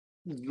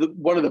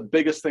of the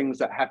biggest things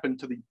that happened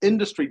to the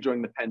industry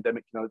during the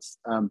pandemic, you know, it's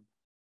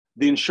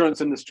the insurance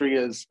industry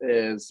is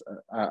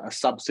a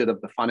subset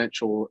of the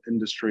financial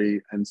industry,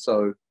 and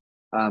so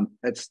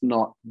it's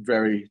not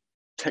very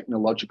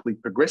technologically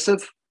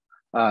progressive.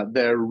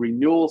 Their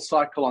renewal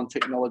cycle on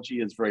technology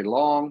is very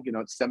long. You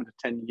know, it's 7 to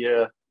 10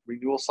 year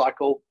renewal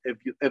cycle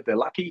if they're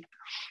lucky.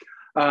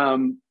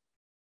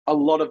 A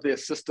lot of their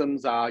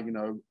systems are, you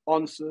know,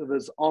 on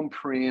servers,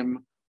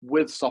 on-prem,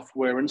 with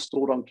software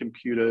installed on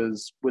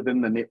computers,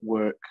 within the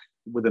network,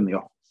 within the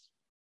office.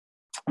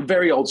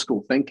 Very old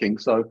school thinking.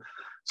 So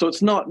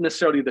it's not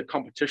necessarily the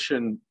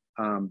competition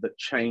that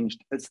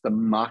changed, it's the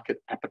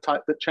market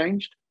appetite that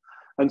changed.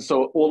 And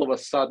so all of a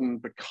sudden,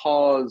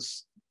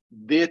 because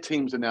their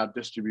teams are now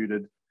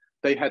distributed,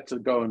 they had to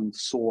go and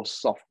source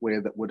software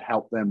that would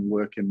help them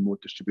work in more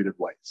distributed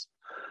ways.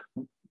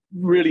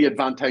 Really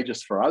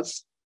advantageous for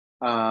us.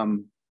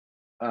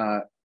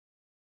 The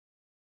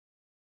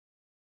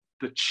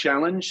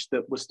challenge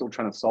that we're still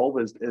trying to solve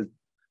is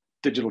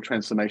digital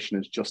transformation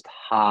is just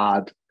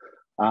hard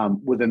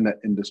within that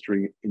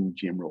industry in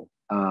general.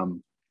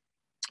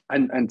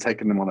 and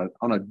taking them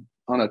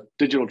on a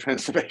digital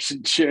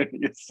transformation journey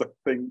is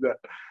something that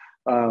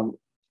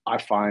I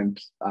find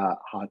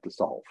hard to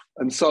solve.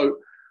 And so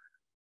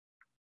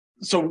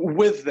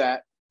with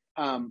that,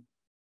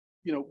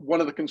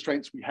 one of the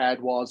constraints we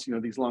had was,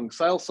 these long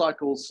sales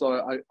cycles.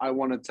 So I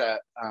wanted to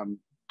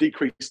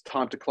decrease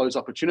time to close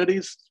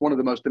opportunities. It's one of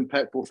the most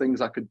impactful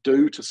things I could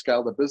do to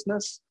scale the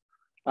business.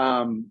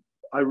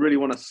 I really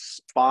want to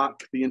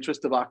spark the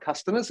interest of our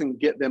customers and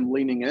get them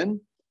leaning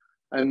in.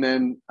 And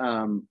then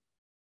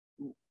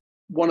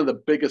one of the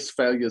biggest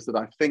failures that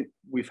I think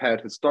we've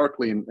had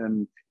historically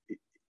and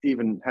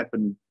even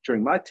happened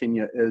during my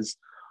tenure is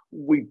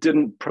we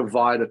didn't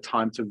provide a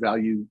time to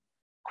value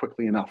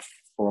quickly enough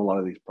for a lot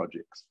of these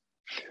projects.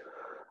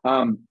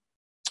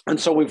 And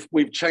so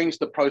we've changed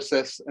the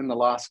process in the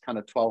last kind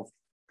of 12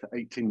 to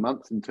 18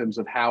 months in terms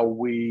of how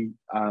we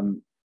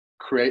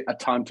create a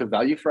time to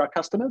value for our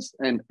customers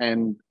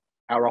and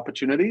our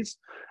opportunities.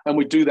 And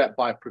we do that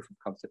by a proof of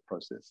concept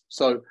process.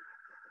 So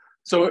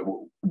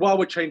while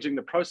we're changing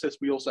the process,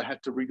 we also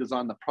had to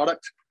redesign the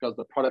product because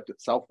the product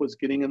itself was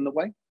getting in the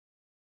way.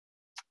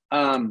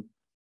 And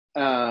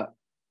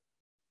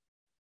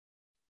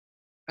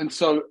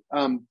so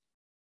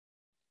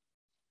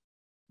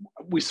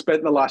we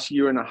spent the last 2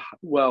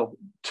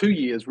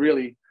 years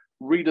really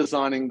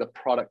redesigning the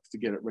product to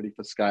get it ready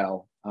for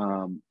scale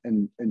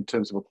in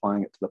terms of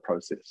applying it to the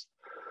process.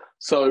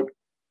 So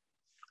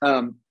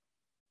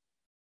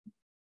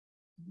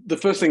the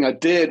first thing I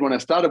did when I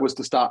started was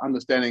to start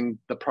understanding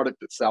the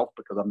product itself,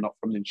 because I'm not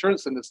from the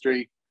insurance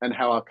industry, and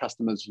how our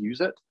customers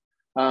use it.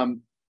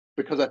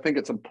 Because I think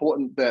it's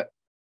important that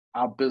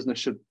our business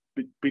should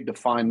be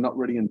defined not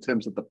really in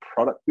terms of the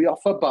product we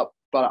offer, but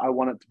I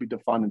want it to be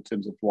defined in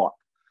terms of what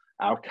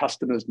our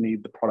customers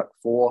need the product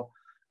for.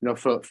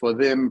 For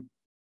them,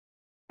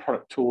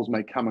 product tools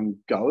may come and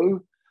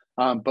go,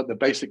 but the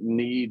basic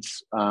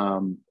needs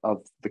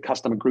of the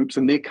customer groups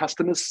and their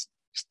customers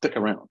stick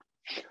around.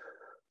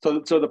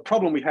 So the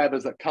problem we have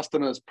is that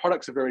customers'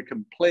 products are very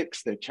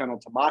complex. Their channel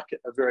to market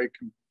are very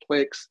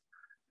complex.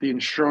 The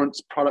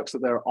insurance products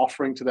that they're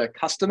offering to their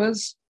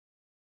customers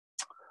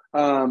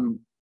are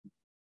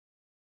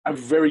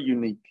very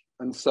unique.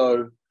 And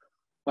so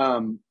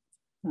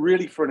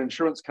really for an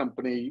insurance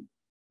company,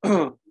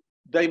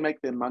 they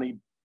make their money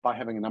by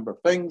having a number of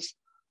things,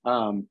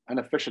 an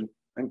efficient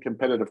and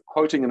competitive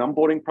quoting and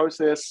onboarding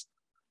process,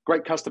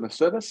 great customer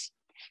service,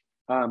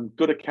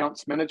 good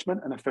accounts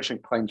management, and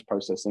efficient claims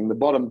processing. The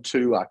bottom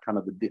two are kind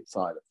of the debt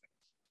side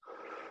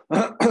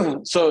of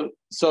things.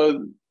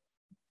 So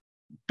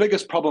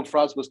biggest problem for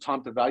us was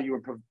time to value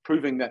and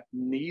proving that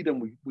need,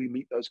 and we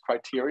meet those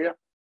criteria.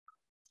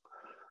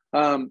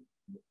 I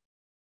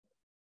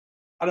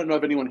don't know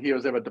if anyone here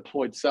has ever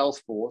deployed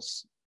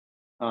Salesforce.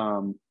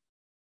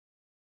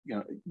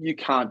 You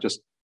can't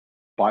just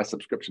buy a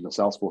subscription to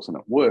Salesforce and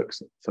it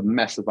works. It's a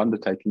massive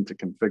undertaking to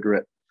configure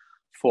it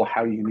for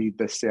how you need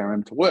this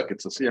CRM to work.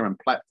 It's a CRM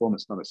platform,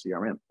 it's not a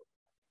CRM.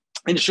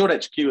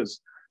 InsuredHQ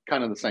is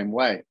kind of the same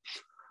way.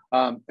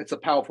 It's a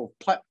powerful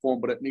platform,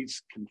 but it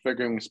needs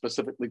configuring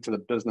specifically to the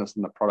business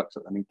and the products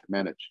that they need to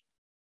manage.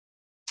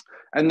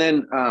 And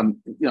then,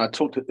 I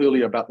talked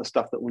earlier about the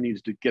stuff that we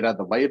needed to get out of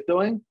the way of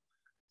doing.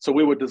 So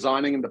we were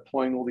designing and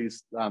deploying all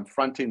these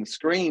front-end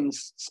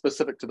screens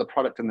specific to the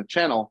product and the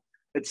channel.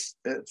 It's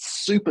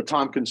super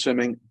time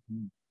consuming,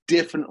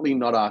 definitely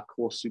not our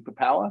core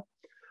superpower.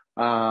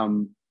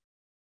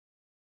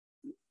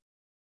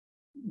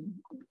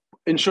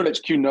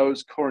 InsuredHQ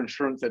knows core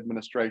insurance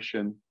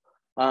administration,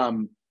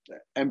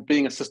 and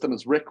being a system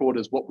as record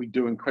is what we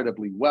do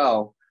incredibly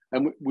well.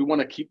 And we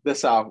want to keep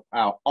this our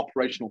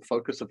operational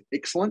focus of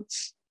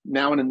excellence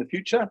now and in the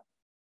future.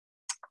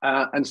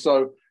 And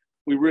so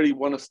we really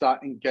want to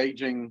start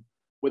engaging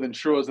with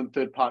insurers and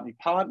third-party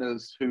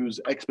partners whose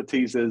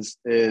expertise is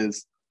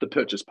the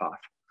purchase path.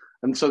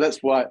 And so that's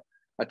why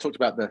I talked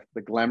about the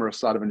glamorous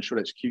side of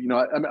InsuredHQ,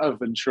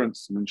 of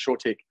insurance and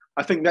InsurTech.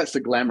 I think that's the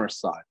glamorous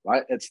side,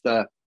 right? It's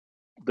the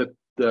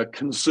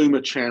consumer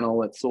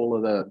channel. It's all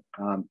of the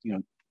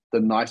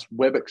nice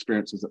web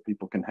experiences that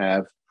people can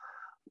have.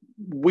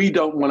 We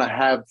don't want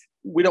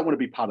to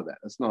be part of that.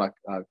 It's not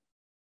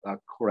our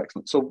core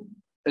excellence. So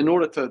in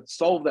order to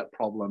solve that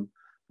problem,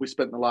 we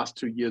spent the last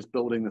 2 years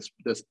building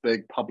this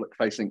big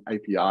public-facing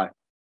API.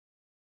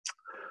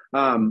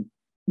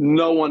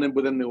 No one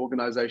within the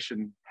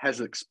organization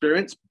has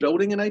experience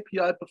building an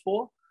API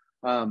before.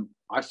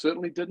 I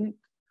certainly didn't.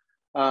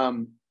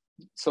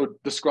 So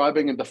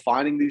describing and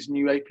defining these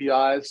new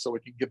APIs so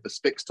we can give the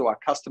specs to our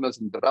customers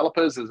and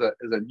developers is a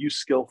new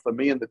skill for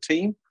me and the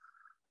team.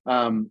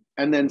 And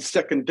then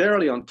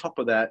secondarily, on top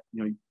of that,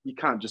 you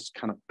can't just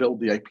kind of build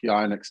the API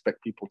and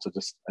expect people to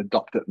just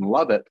adopt it and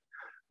love it.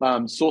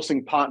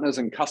 Sourcing partners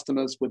and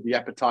customers with the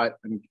appetite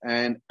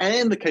and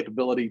the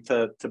capability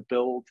to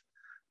build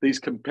these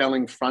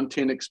compelling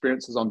front-end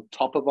experiences on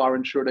top of our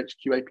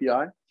InsuredHQ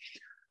API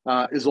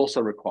is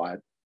also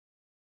required.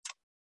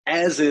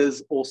 As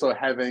is also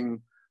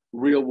having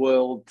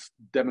real-world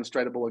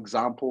demonstratable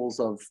examples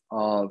of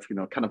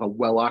kind of a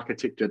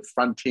well-architected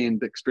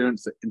front-end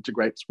experience that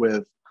integrates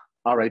with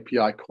our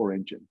API core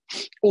engine.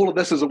 All of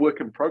this is a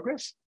work in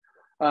progress.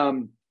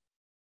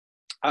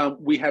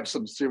 We have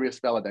some serious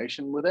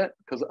validation with it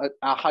because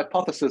our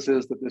hypothesis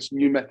is that this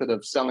new method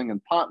of selling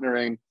and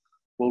partnering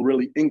will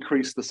really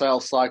increase the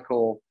sales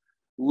cycle,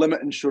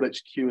 limit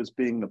InsuredHQ as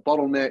being the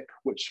bottleneck,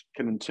 which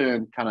can in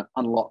turn kind of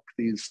unlock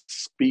these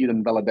speed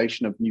and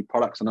validation of new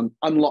products and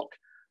unlock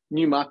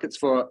new markets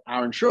for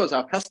our insurers,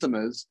 our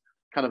customers,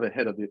 kind of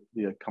ahead of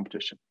the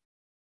competition.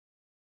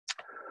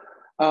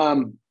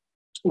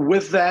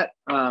 With that,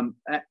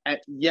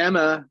 at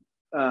Yammer,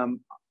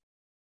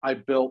 I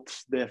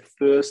built their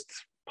first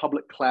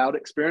public cloud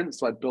experience.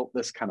 So I built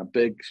this kind of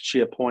big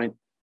SharePoint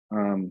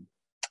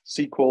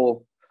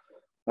SQL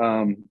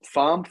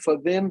farm for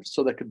them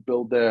so they could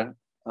build their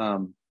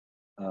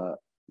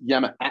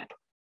Yammer app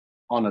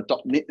on a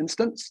 .NET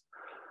instance.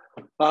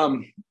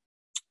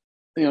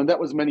 That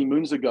was many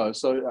moons ago.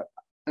 So,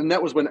 and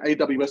that was when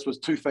AWS was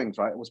two things,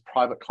 right? It was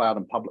private cloud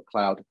and public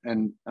cloud.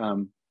 And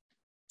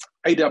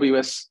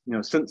AWS,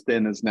 since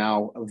then has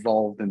now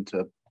evolved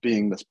into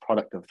being this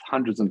product of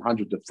hundreds and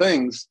hundreds of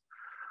things.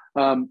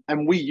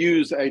 And we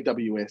use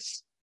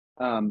AWS.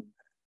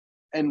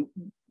 And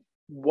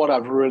what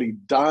I've really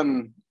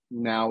done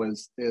now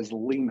is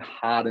lean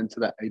hard into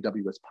that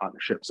AWS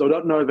partnership. So I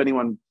don't know if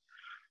anyone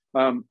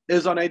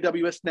is on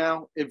AWS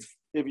now. If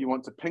you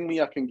want to ping me,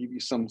 I can give you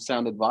some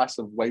sound advice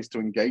of ways to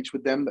engage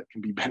with them that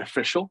can be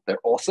beneficial. They're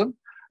awesome.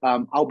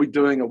 I'll be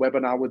doing a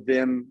webinar with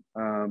them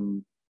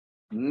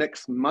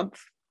next month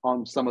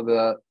on some of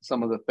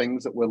the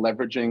things that we're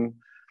leveraging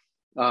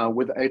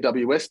with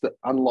AWS that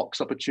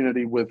unlocks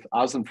opportunity with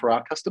us and for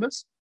our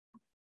customers.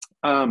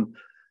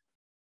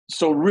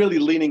 So really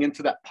leaning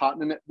into that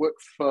partner network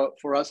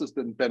for us has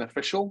been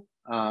beneficial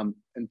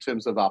in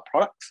terms of our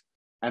product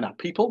and our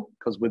people,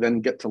 because we then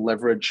get to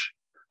leverage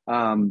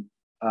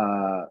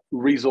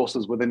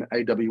resources within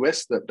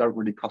AWS that don't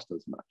really cost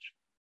us much.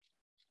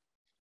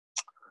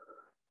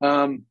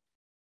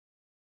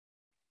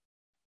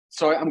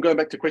 So I'm going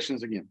back to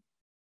questions again.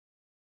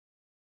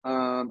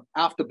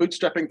 After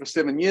bootstrapping for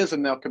 7 years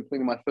and now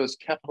completing my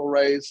first capital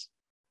raise,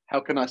 how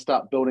can I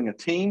start building a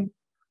team?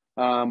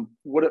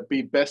 Would it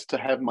be best to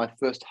have my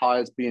first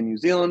hires be in New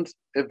Zealand?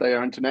 If they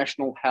are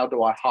international, how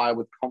do I hire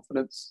with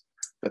confidence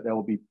that they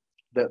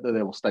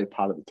will stay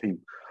part of the team?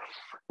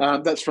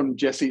 That's from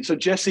Jesse. So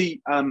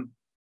Jesse,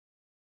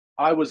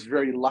 I was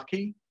very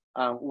lucky.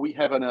 We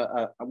have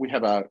a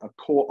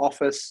core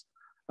office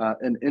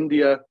in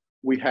India.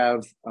 We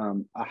have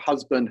a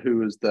husband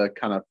who is the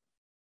kind of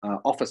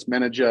office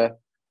manager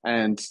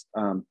and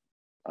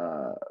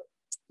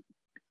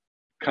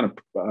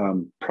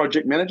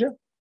project manager,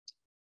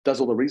 does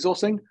all the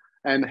resourcing,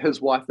 and his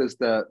wife is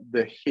the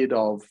head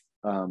of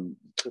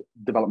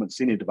development,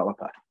 senior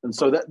developer. And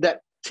so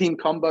that team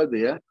combo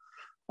there,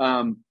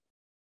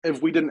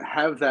 if we didn't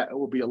have that, it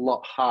would be a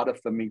lot harder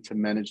for me to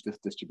manage this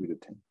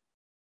distributed team.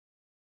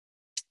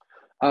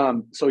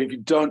 So if you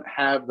don't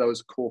have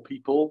those core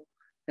people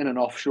in an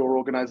offshore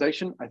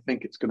organization, I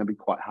think it's going to be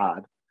quite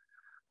hard.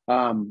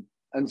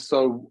 And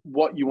so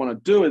what you want to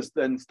do is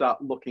then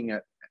start looking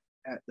at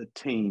the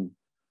team,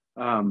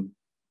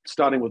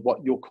 starting with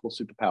what your core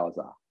superpowers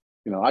are.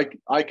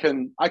 I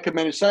can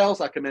manage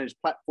sales, I can manage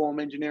platform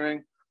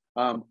engineering.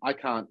 I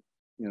can't,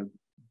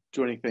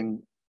 do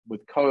anything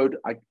with code.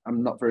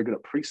 I'm not very good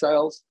at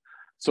pre-sales,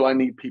 so I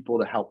need people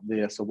to help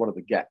there. So what are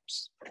the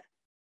gaps?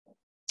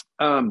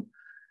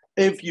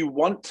 If you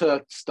want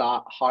to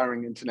start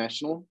hiring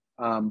international,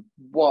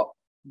 what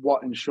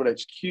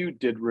InsuredHQ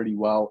did really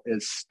well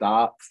is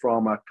start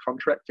from a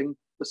contracting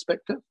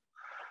perspective.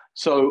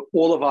 So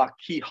all of our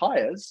key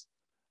hires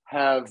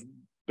have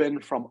been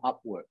from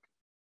Upwork.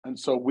 And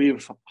so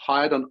we've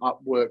hired on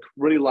Upwork,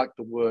 really liked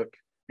the work,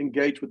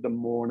 engaged with them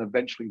more, and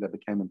eventually they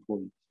became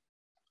employees.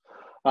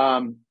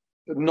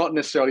 Not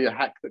necessarily a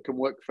hack that can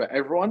work for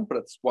everyone, but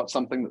it's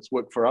something that's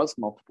worked for us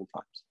multiple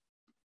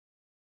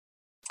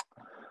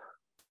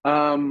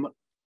times.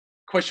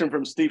 Question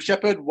from Steve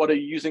Shepard: what are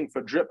you using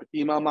for drip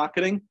email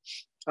marketing?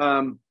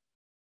 So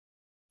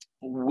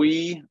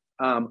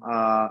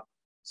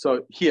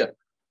here,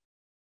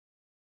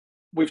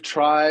 we've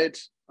tried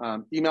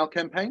email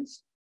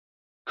campaigns,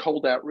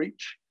 cold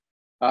outreach.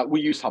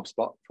 We use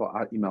HubSpot for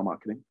our email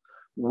marketing.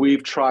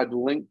 We've tried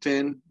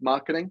LinkedIn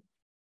marketing.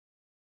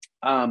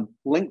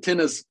 LinkedIn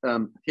is,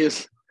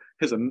 here's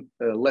a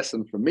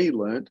lesson for me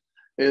learned,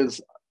 is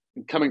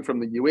coming from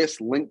the US,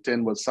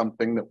 LinkedIn was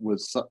something that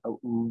was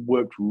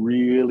worked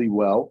really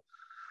well.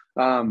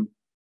 In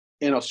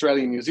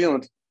Australia and New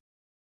Zealand,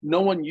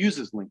 no one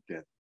uses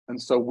LinkedIn.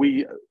 And so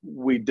we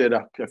did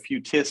a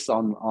few tests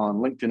on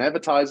LinkedIn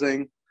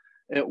advertising.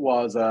 It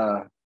was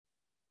a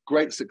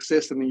great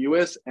success in the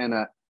US and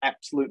an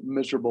absolute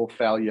miserable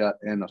failure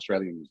in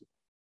Australia and New Zealand.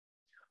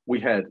 We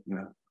had,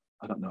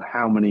 I don't know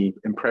how many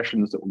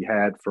impressions that we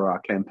had for our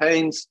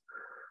campaigns,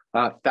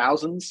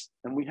 thousands,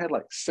 and we had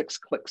like 6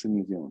 clicks in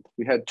New Zealand.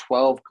 We had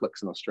 12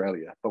 clicks in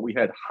Australia, but we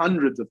had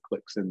hundreds of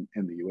clicks in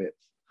the US.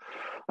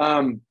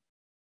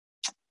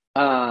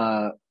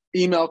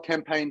 Email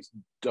campaigns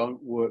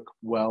don't work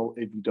well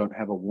if you don't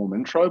have a warm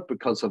intro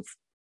because of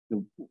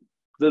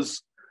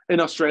in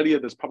Australia,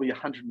 there's probably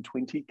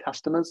 120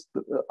 customers,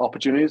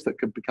 opportunities that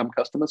could become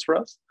customers for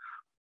us.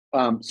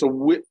 So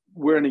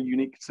we're in a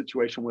unique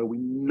situation where we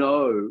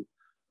know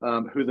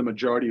who the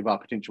majority of our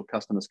potential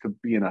customers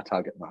could be in our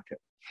target market.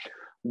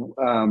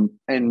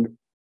 And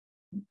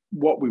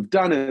what we've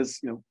done is,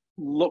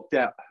 looked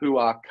at who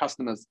our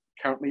customers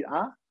currently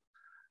are.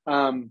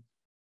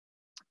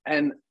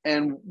 And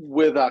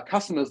with our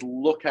customers,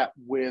 look at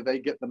where they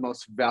get the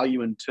most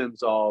value in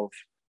terms of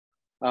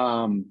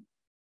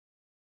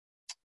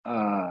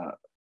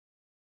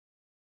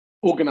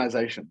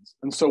organizations.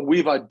 And so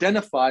we've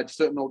identified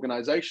certain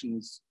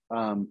organizations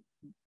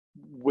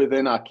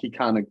within our key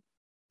kind of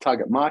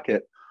target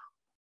market,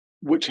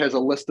 which has a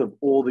list of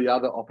all the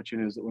other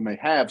opportunities that we may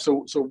have.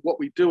 So what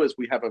we do is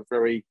we have a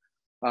very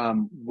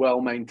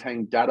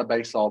well-maintained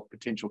database of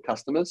potential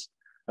customers,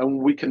 and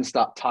we can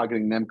start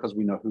targeting them because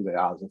we know who they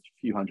are. There's a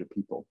few hundred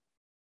people.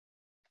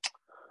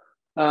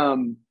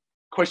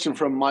 Question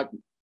from Mike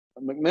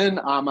McMinn,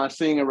 am I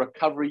seeing a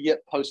recovery yet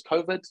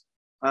post-COVID?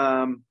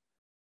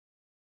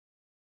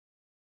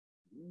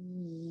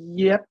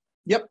 Yep.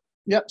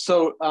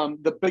 So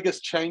the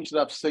biggest change that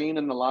I've seen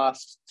in the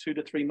last 2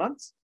 to 3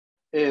 months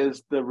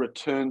is the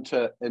return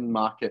to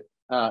in-market,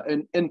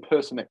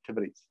 in-person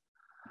activities.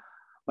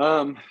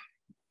 I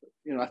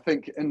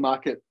think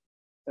in-market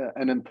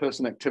and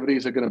in-person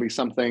activities are going to be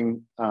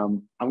something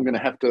I'm going to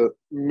have to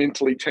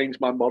mentally change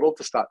my model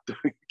to start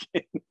doing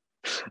again.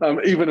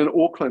 Even in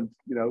Auckland,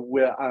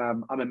 where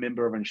I'm a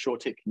member of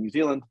InsuredHQ New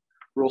Zealand,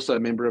 we're also a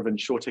member of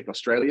InsuredHQ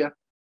Australia.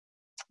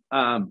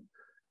 Our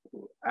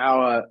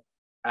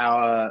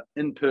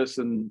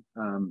in-person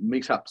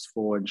meetups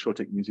for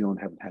InsuredHQ New Zealand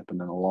haven't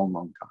happened in a long,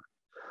 long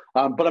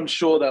time. But I'm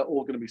sure they're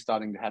all going to be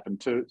starting to happen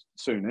too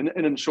soon.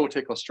 In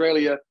InsuredHQ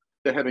Australia,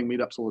 they're having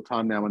meetups all the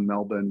time now in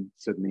Melbourne,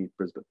 Sydney,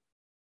 Brisbane.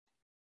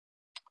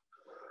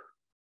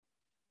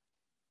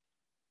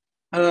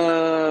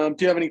 Do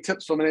you have any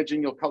tips for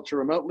managing your culture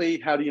remotely?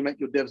 How do you make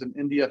your devs in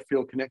India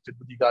feel connected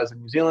with you guys in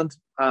New Zealand?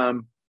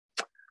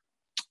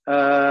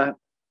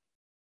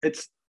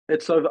 It's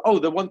over. Oh,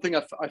 the one thing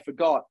I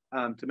forgot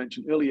to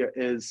mention earlier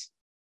is,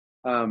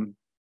 the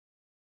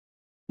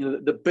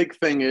big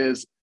thing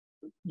is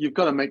you've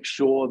got to make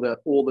sure that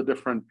all the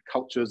different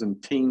cultures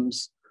and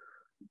teams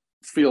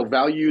feel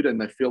valued and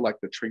they feel like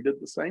they're treated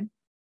the same.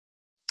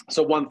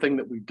 So one thing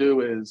that we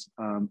do is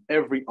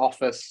every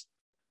office,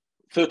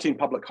 13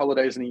 public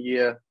holidays in a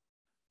year.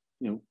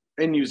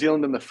 In New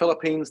Zealand and the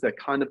Philippines, they're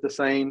kind of the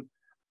same.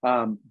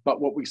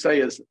 But what we say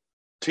is,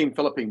 Team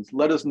Philippines,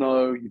 let us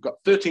know you've got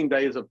 13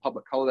 days of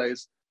public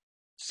holidays.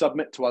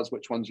 Submit to us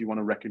which ones you want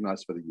to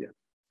recognize for the year.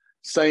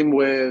 Same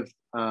with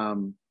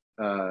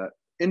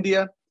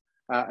India,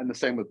 and the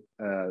same with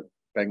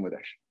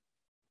Bangladesh.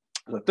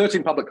 So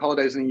 13 public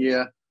holidays in a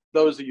year.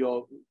 Those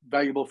are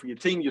valuable for your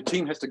team. Your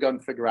team has to go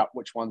and figure out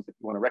which ones that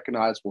you want to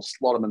recognize. We'll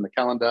slot them in the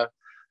calendar,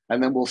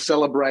 and then we'll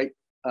celebrate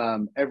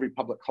every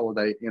public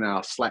holiday in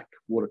our Slack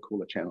water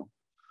cooler channel.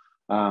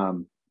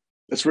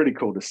 It's really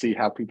cool to see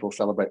how people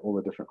celebrate all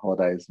the different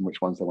holidays and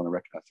which ones they want to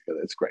recognize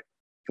together. It's great.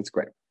 It's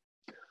great.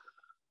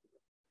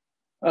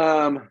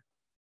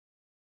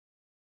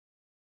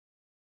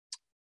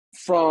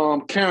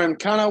 From Karen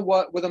Kana,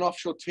 with an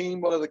offshore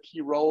team, what are the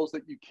key roles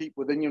that you keep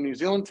within your New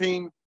Zealand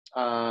team?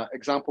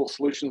 Example,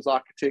 solutions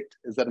architect,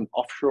 is that an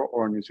offshore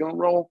or a New Zealand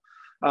role?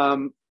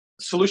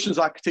 Solutions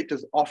architect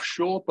is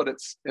offshore, but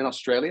it's in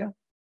Australia,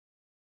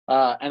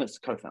 and it's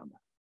a co-founder.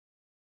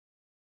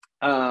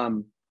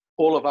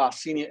 All of our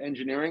senior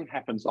engineering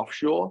happens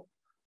offshore.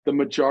 The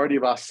majority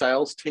of our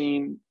sales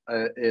team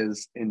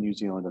is in New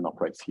Zealand and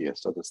operates here.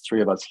 So there's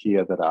 3 of us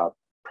here that are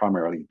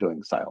primarily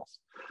doing sales.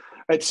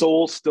 It's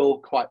all still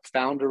quite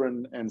founder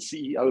and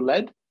CEO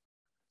led.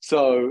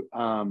 So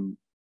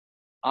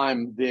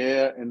I'm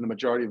there in the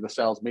majority of the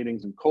sales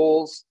meetings and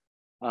calls.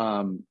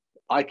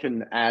 I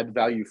can add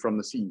value from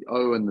the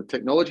CEO and the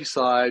technology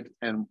side,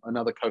 and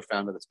another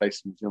co-founder that's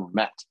based in New Zealand,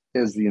 Matt,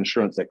 is the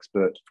insurance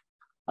expert,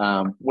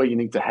 where you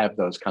need to have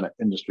those kind of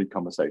industry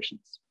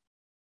conversations.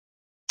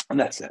 And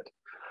that's it.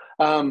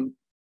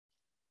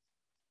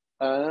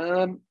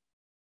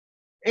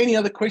 Any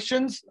other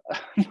questions?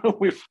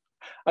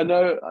 I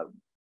know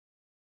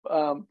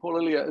Paul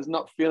Lilia is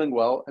not feeling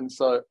well, and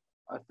so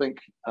I think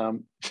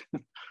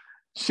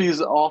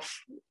she's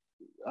off.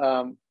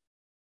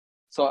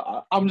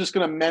 So I'm just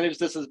going to manage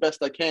this as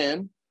best I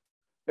can.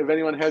 If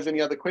anyone has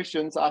any other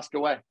questions, ask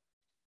away.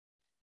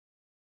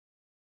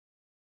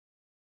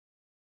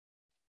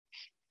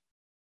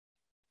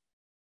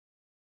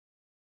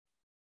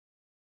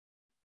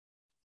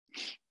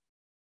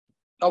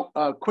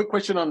 Oh, quick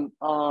question on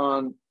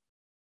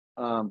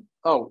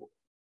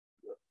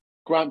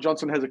Grant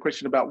Johnson has a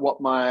question about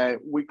what my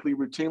weekly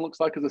routine looks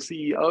like as a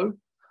CEO.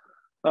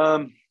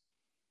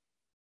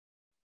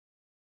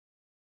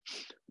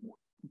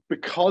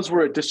 Because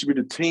we're a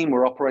distributed team,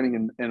 we're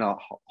operating in a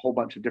whole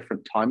bunch of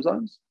different time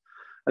zones.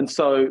 And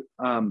so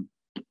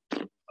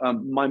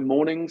my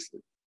mornings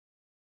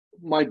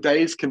my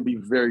days can be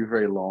very,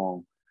 very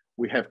long.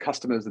 We have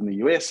customers in the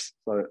US,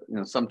 so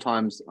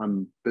sometimes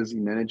I'm busy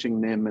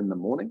managing them in the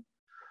morning.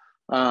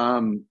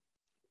 And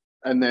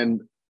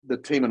then the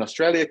team in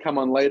Australia come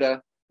on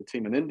later, the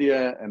team in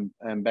India and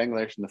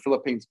Bangladesh and the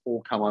Philippines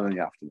all come on in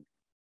the afternoon.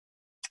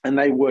 And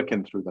they work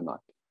in through the night.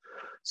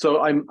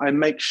 So I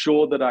make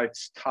sure that I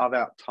carve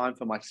out time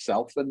for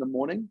myself in the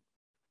morning.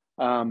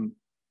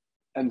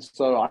 And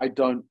so I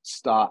don't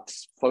start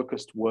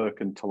focused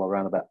work until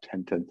around about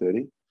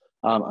 10:30.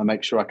 I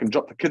make sure I can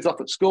drop the kids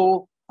off at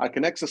school, I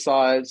can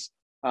exercise,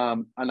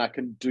 and I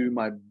can do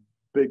my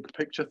big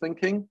picture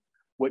thinking,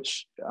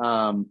 which,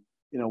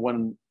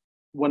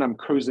 when I'm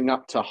cruising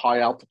up to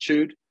high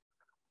altitude,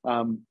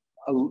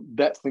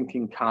 that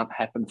thinking can't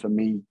happen for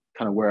me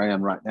kind of where I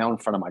am right now in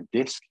front of my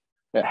desk.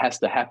 It has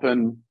to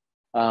happen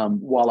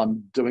while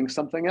I'm doing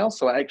something else.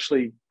 So I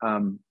actually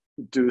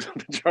do the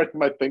majority of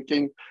my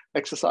thinking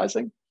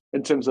exercising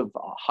in terms of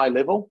high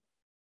level.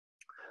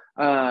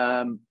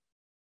 And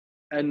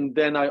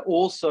then I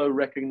also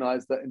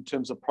recognize that in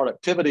terms of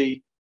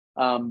productivity,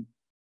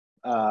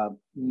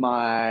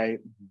 my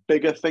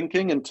bigger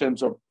thinking in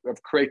terms of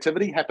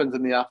creativity happens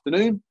in the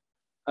afternoon,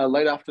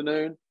 late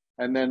afternoon,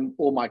 and then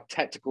all my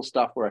tactical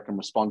stuff where I can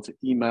respond to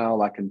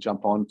email, I can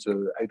jump on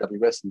to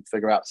AWS and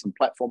figure out some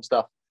platform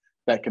stuff,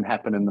 that can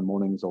happen in the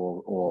mornings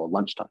or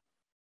lunchtime.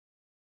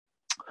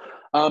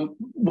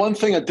 One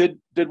thing I did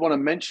want to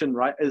mention,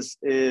 right, is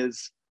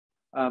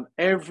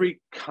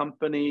every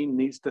company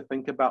needs to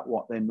think about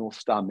what their North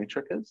Star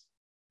metric is.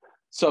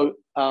 So,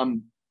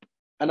 and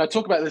I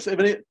talk about this,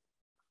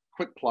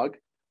 quick plug,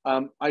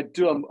 I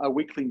do a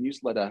weekly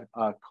newsletter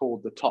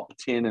called the Top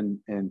 10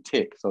 in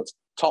Tech. So it's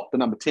top, the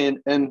number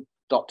 10 in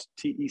 .tech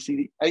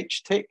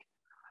tech.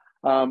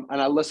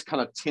 And I list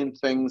kind of 10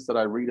 things that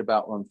I read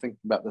about when I'm thinking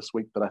about this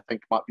week that I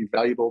think might be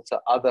valuable to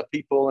other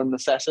people in the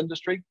SaaS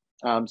industry.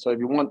 So if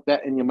you want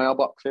that in your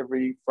mailbox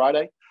every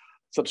Friday,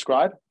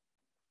 subscribe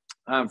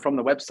from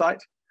the website.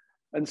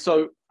 And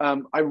so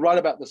I write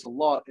about this a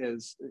lot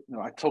is,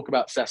 I talk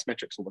about SaaS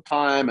metrics all the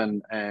time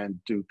and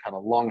do kind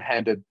of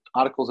long-handed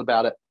articles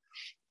about it.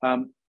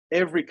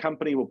 Every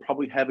company will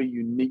probably have a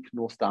unique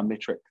North Star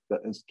metric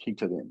that is key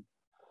to them.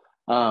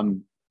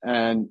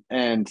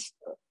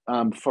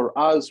 For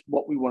us,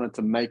 what we wanted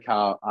to make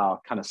our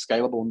kind of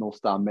scalable North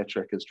Star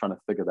metric is trying to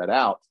figure that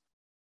out.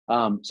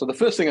 So the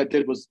first thing I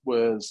did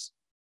was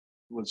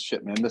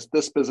shit, man,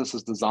 this business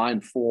is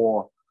designed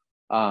for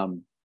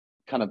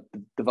kind of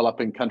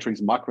developing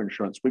countries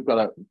microinsurance.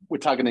 We're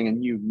targeting a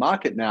new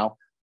market now.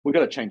 We've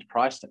got to change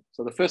pricing.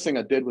 So the first thing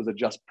I did was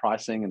adjust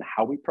pricing and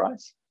how we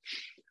price.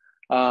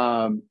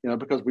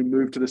 Because we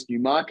moved to this new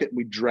market,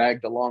 we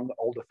dragged along the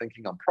older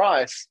thinking on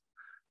price.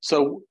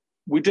 So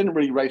we didn't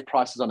really raise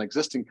prices on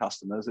existing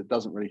customers. It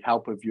doesn't really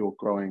help if you're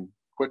growing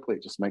quickly.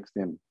 It just makes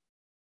them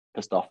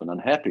pissed off and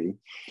unhappy.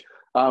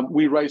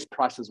 We raise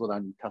prices with our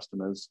new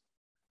customers.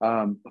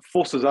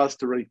 Forces us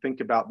to really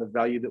think about the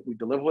value that we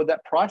deliver with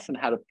that price and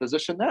how to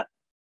position that.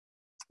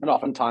 And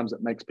oftentimes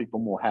it makes people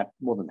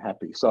more than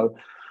happy. So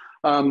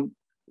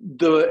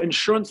the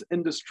insurance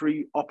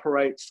industry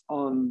operates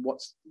on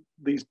what's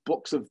these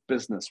books of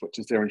business, which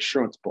is their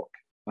insurance book.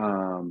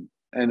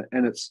 And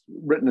it's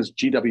written as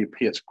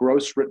GWP, it's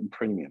gross written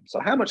premium. So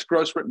how much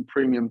gross written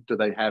premium do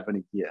they have in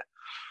a year?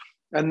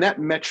 And that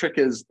metric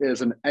is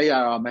an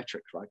ARR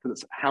metric, right?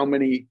 Because it's how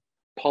many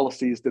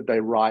policies did they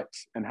write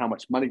and how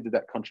much money did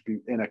that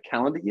contribute in a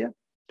calendar year?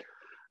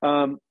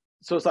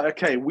 So it's like,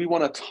 okay, we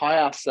want to tie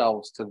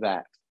ourselves to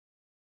that.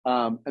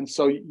 And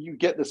so you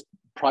get this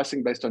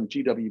pricing based on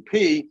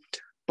GWP,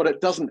 but it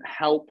doesn't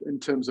help in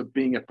terms of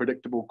being a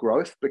predictable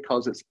growth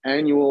because it's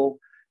annual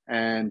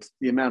and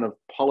the amount of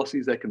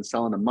policies they can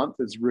sell in a month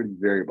is really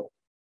variable.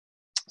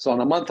 So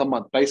on a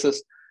month-on-month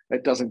basis,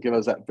 it doesn't give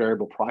us that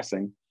variable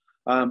pricing.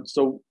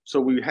 So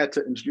we had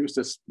to introduce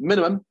this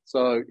minimum.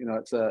 So,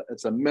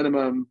 it's a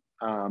minimum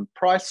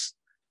price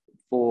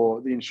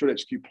for the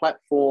InsuredHQ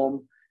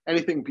platform.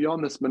 Anything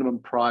beyond this minimum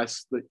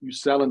price that you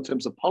sell in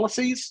terms of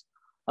policies,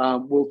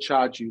 we'll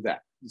charge you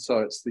that. So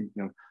it's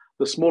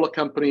the smaller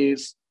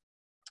companies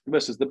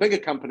versus the bigger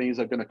companies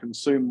are going to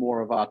consume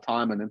more of our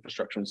time and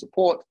infrastructure and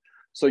support.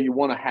 So you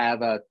want to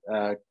have a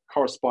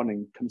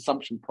corresponding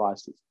consumption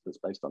price that's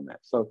based on that.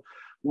 So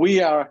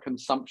we are a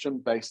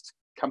consumption-based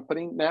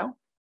company now,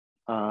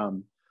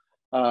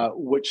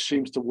 which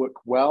seems to work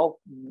well.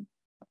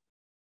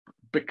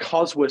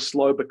 Because we're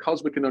slow,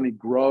 because we can only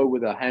grow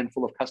with a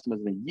handful of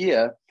customers in a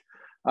year,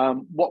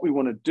 what we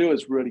want to do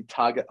is really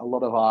target a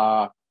lot of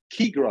our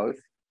key growth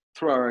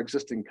through our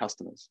existing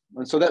customers.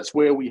 And so that's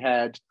where we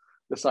had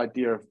this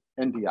idea of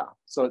NDR.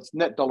 So it's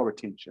net dollar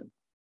retention.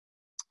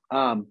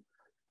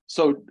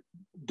 So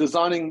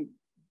designing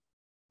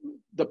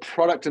the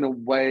product in a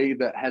way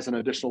that has an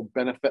additional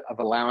benefit of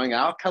allowing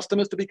our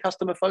customers to be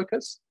customer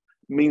focused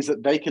means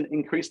that they can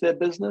increase their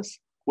business,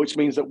 which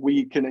means that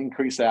we can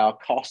increase our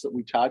cost that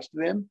we charge to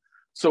them.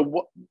 So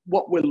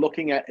what we're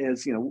looking at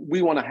is,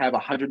 we want to have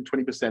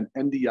 120%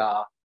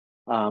 NDR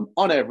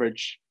on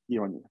average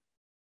year on year.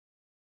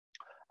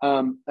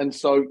 And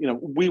so,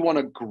 we want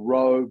to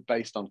grow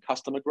based on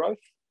customer growth,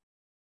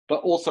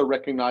 but also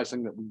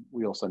recognizing that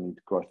we also need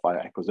growth via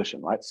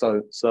acquisition, right?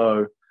 So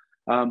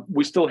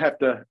we still have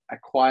to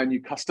acquire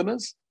new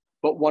customers,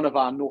 but one of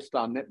our North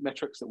Star net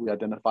metrics that we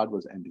identified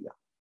was India.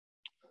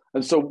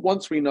 And so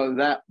once we know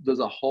that, there's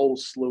a whole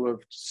slew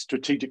of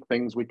strategic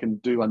things we can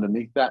do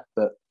underneath that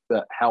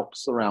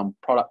helps around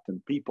product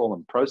and people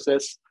and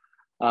process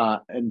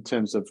in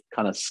terms of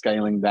kind of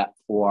scaling that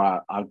for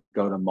our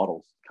go-to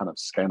models, kind of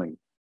scaling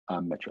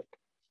metric.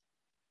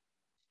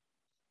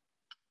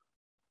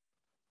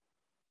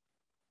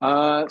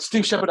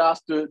 Steve Shepard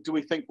asked, do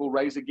we think we'll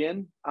raise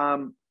again?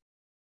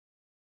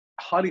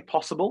 Highly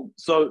possible.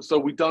 So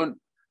we don't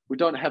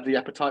have the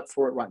appetite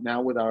for it right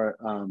now with our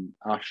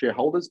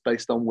shareholders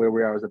based on where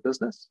we are as a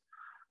business.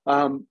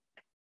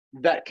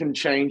 That can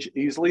change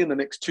easily in the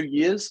next 2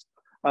 years.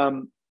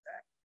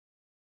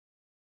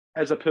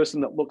 As a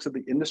person that looks at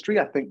the industry,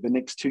 I think the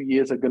next 2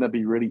 years are going to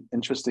be really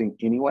interesting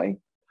anyway.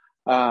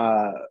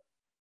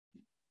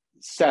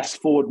 SaaS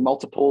forward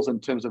multiples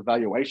in terms of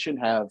valuation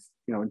have,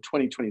 in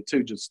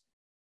 2022 just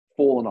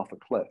fallen off a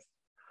cliff.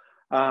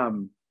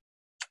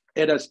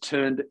 It has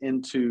turned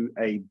into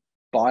a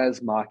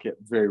buyer's market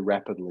very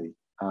rapidly.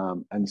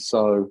 And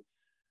so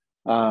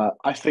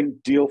I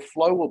think deal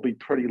flow will be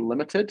pretty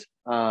limited.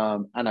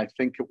 And I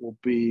think it will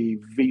be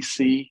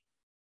VC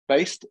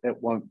based. It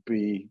won't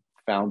be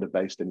founder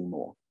based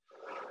anymore.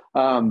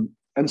 And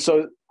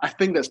so I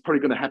think that's probably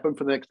going to happen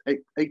for the next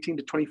 18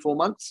 to 24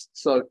 months.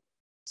 So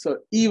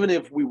even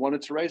if we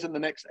wanted to raise in the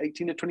next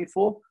 18 to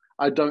 24,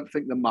 I don't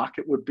think the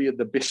market would be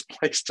the best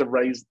place to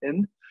raise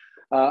in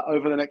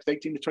over the next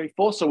 18 to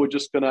 24. So we're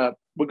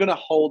gonna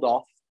hold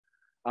off.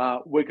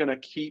 We're gonna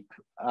keep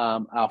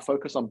our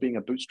focus on being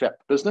a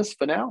bootstrapped business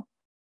for now,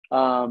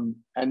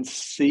 and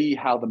see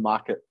how the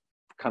market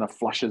kind of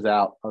flushes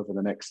out over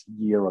the next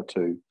year or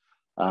two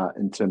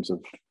in terms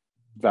of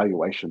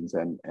valuations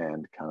and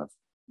kind of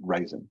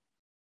raising.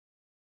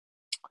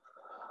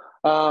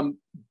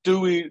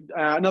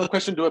 Another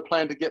question, do I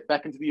plan to get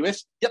back into the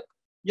US? Yep.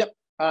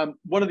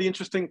 One of the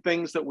interesting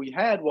things that we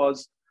had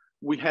was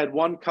we had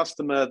one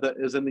customer that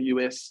is in the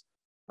US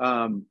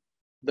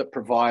that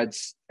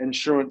provides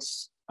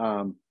insurance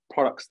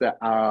products that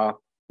are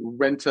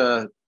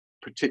renter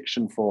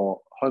protection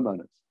for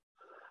homeowners.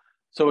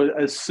 So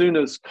as soon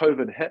as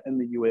COVID hit in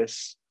the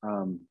US,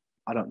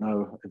 I don't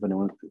know if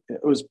anyone,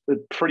 it was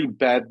pretty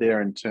bad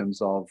there in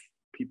terms of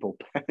people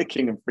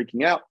panicking and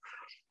freaking out.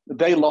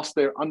 They lost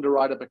their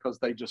underwriter because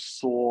they just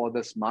saw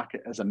this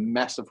market as a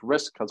massive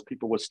risk because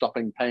people were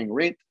stopping paying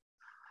rent.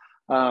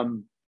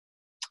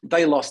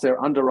 They lost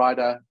their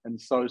underwriter. And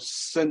so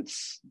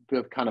since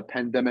the kind of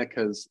pandemic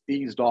has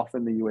eased off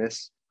in the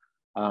US,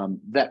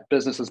 that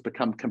business has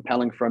become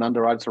compelling for an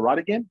underwriter to write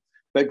again.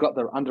 They've got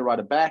their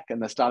underwriter back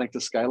and they're starting to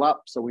scale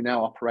up. So we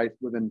now operate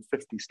within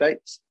 50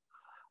 states.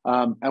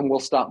 And we'll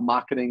start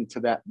marketing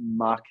to that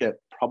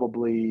market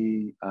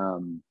probably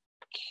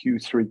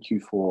Q3,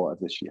 Q4 of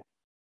this year.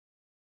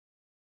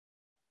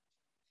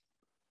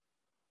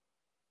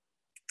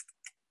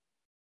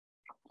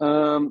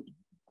 The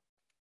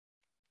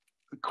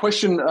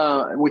question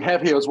we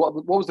have here is what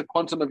was the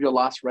quantum of your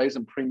last raise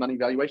and pre-money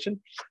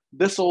valuation?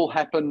 This all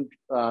happened,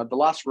 the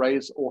last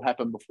raise all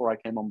happened before I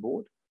came on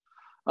board.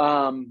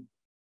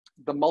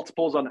 The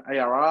multiples on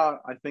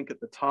ARR, I think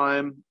at the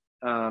time,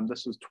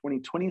 this was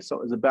 2020, so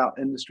it was about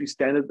industry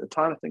standard at the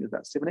time. I think it was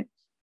about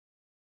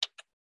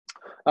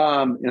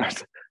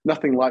 7x.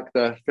 Nothing like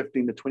the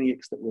 15 to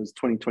 20x that was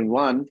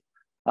 2021,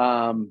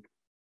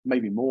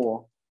 maybe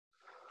more.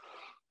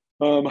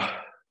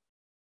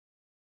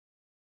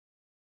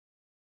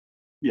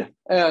 Yeah,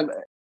 and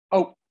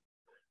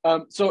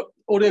so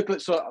audio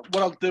glitch. So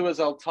what I'll do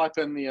is I'll type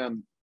in the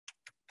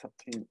top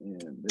 10,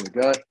 and there we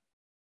go.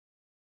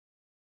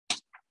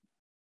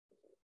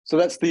 So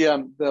that's the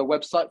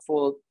website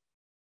for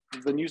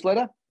the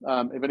newsletter.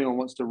 If anyone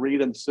wants to read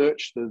and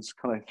search, there's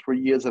kind of 3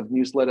 years of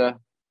newsletters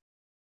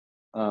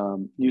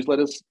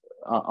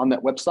on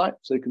that website,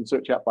 so you can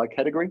search out by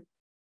category.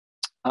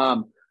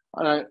 And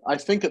I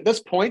think at this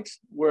point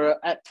we're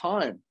at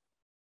time.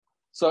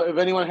 So if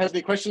anyone has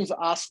any questions,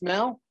 ask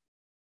now.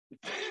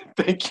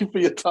 Thank you for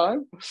your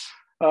time.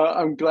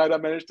 I'm glad I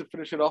managed to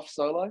finish it off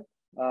solo,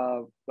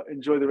 but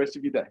enjoy the rest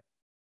of your day.